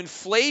 So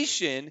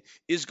inflation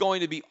is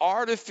going to be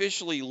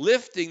artificially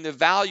lifting the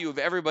value of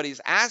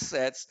everybody's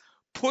assets,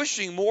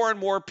 pushing more and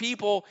more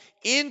people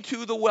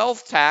into the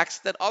wealth tax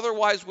that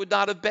otherwise would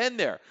not have been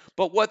there.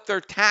 But what they're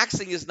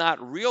taxing is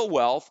not real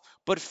wealth,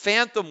 but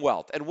phantom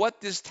wealth. And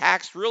what this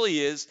tax really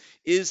is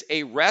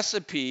a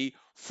recipe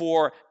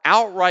for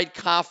outright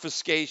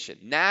confiscation,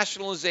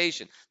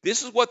 nationalization.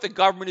 This is what the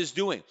government is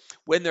doing.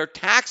 When they're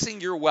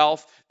taxing your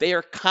wealth, they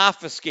are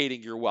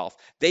confiscating your wealth.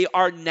 They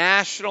are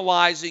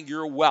nationalizing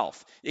your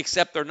wealth,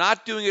 except they're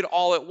not doing it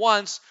all at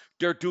once.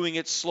 They're doing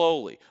it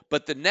slowly.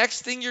 But the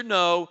next thing you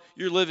know,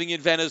 you're living in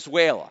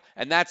Venezuela.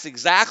 And that's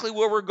exactly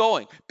where we're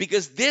going,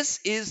 because this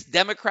is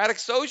democratic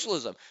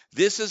socialism.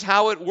 This is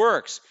how it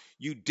works.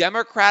 You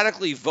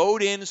democratically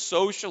vote in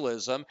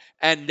socialism,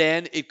 and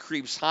then it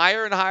creeps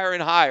higher and higher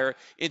and higher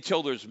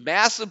until there's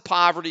massive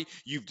poverty.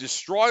 You've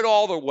destroyed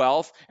all the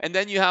wealth, and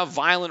then you have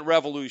violent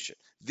revolution.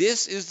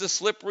 This is the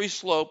slippery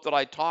slope that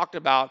I talked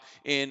about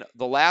in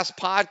the last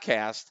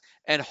podcast,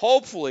 and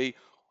hopefully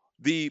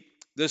the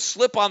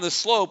slip on the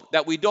slope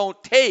that we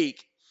don't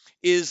take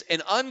is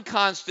an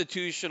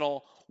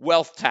unconstitutional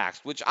wealth tax,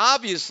 which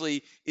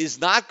obviously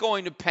is not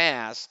going to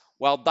pass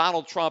while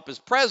Donald Trump is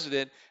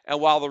president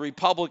and while the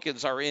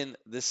Republicans are in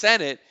the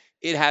Senate.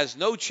 It has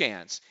no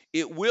chance.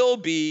 It will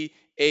be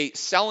a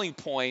selling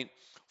point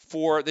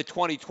for the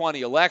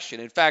 2020 election.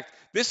 In fact,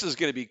 this is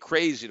going to be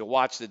crazy to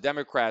watch the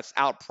Democrats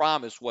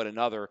outpromise one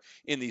another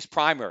in these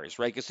primaries,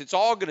 right? Because it's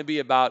all going to be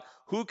about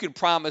who can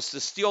promise to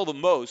steal the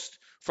most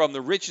from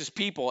the richest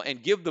people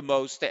and give the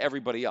most to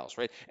everybody else,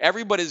 right?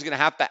 Everybody's going to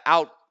have to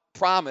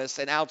outpromise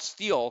and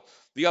outsteal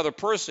the other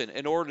person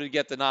in order to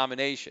get the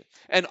nomination.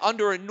 And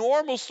under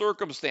normal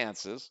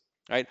circumstances,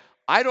 right,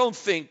 I don't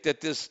think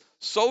that this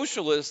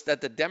socialist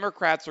that the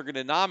Democrats are going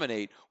to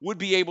nominate would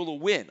be able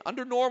to win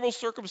under normal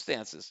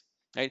circumstances,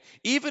 right?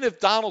 Even if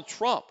Donald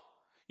Trump,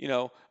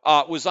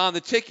 was on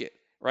the ticket,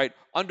 right?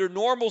 Under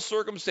normal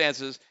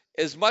circumstances,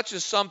 as much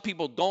as some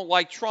people don't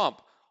like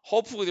Trump,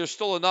 hopefully there's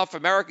still enough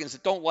Americans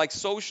that don't like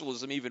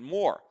socialism even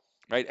more,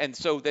 right? And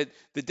so that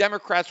the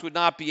Democrats would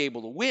not be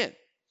able to win.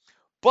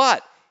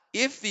 But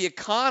if the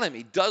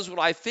economy does what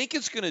I think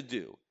it's going to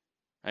do,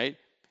 right,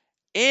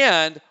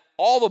 and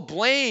all the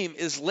blame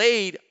is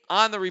laid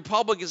on the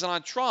Republicans and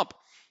on Trump,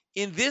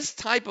 in this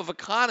type of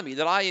economy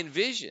that I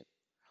envision,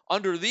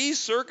 under these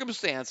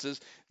circumstances,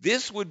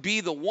 this would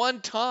be the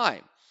one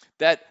time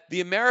that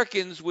the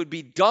Americans would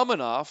be dumb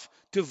enough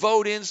to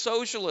vote in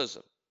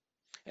socialism.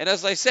 And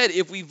as I said,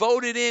 if we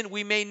vote it in,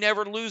 we may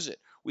never lose it.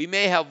 We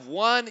may have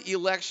one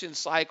election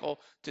cycle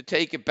to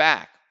take it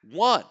back.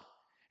 One.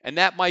 And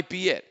that might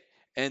be it.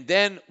 And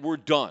then we're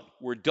done.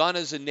 We're done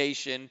as a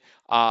nation.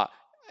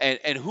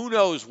 And who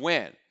knows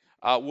when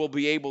we'll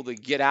be able to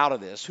get out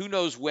of this? Who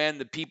knows when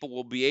the people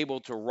will be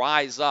able to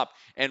rise up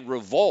and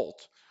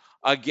revolt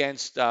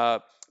against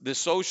the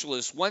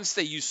socialists once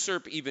they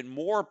usurp even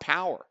more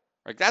power?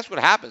 Right? That's what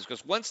happens,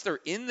 because once they're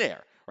in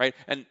there, right,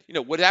 and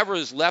whatever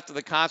is left of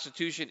the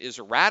Constitution is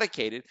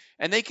eradicated,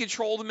 and they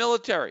control the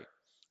military,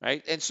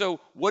 right? And so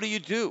what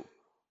do?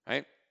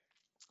 Right?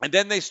 And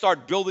then they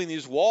start building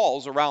these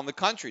walls around the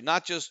country,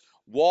 not just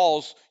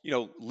walls,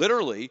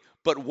 literally,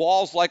 but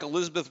walls like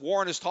Elizabeth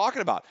Warren is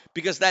talking about.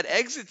 Because that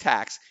exit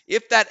tax,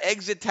 if that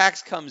exit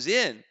tax comes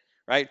in,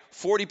 right,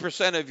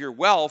 40% of your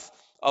wealth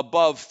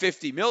above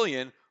 50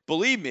 million,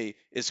 believe me,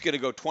 it's going to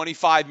go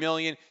 25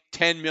 million,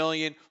 10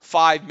 million,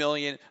 5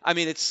 million. I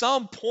mean, at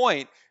some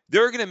point,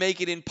 they're going to make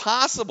it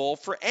impossible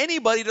for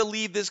anybody to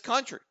leave this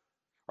country.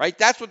 Right?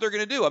 That's what they're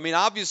going to do. I mean,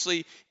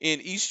 obviously,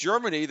 in East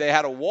Germany, they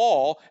had a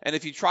wall, and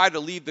if you tried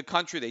to leave the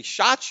country, they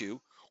shot you.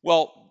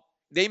 Well,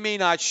 they may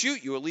not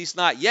shoot you, at least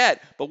not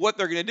yet. But what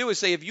they're going to do is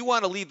say, if you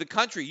want to leave the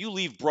country, you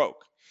leave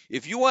broke.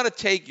 If you want to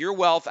take your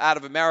wealth out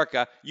of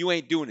America, you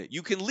ain't doing it.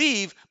 You can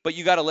leave, but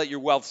you got to let your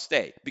wealth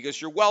stay, because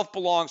your wealth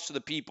belongs to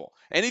the people.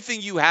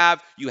 Anything you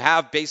have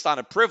based on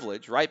a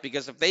privilege, right?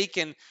 Because if they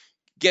can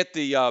get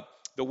the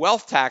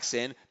wealth tax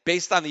in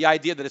based on the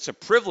idea that it's a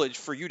privilege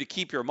for you to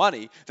keep your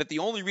money, that the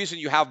only reason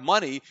you have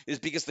money is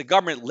because the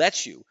government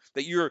lets you,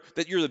 that you're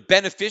the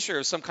beneficiary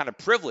of some kind of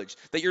privilege,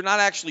 that you're not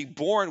actually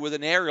born with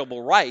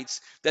inalienable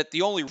rights, that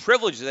the only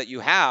privileges that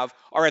you have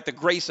are at the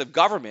grace of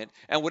government,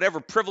 and whatever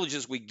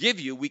privileges we give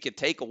you, we can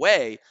take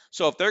away.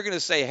 So if they're going to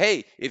say,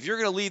 hey, if you're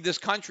going to leave this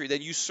country,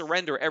 then you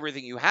surrender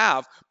everything you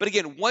have. But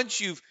again,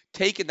 once you've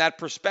taken that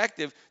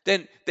perspective,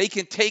 then they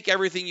can take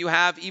everything you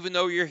have even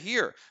though you're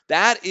here.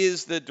 That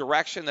is the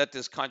direction that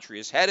this country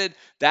is headed.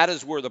 That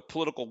is where the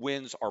political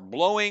winds are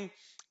blowing.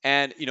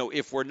 And,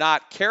 if we're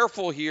not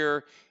careful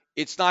here,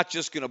 it's not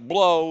just going to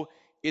blow,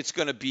 it's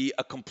going to be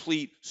a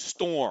complete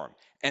storm.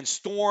 And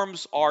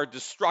storms are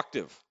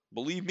destructive.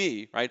 Believe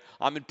me, right?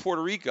 I'm in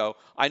Puerto Rico.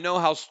 I know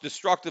how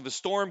destructive a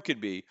storm can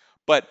be,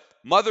 but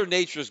Mother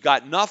Nature's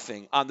got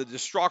nothing on the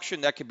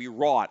destruction that can be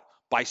wrought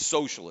by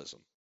socialism.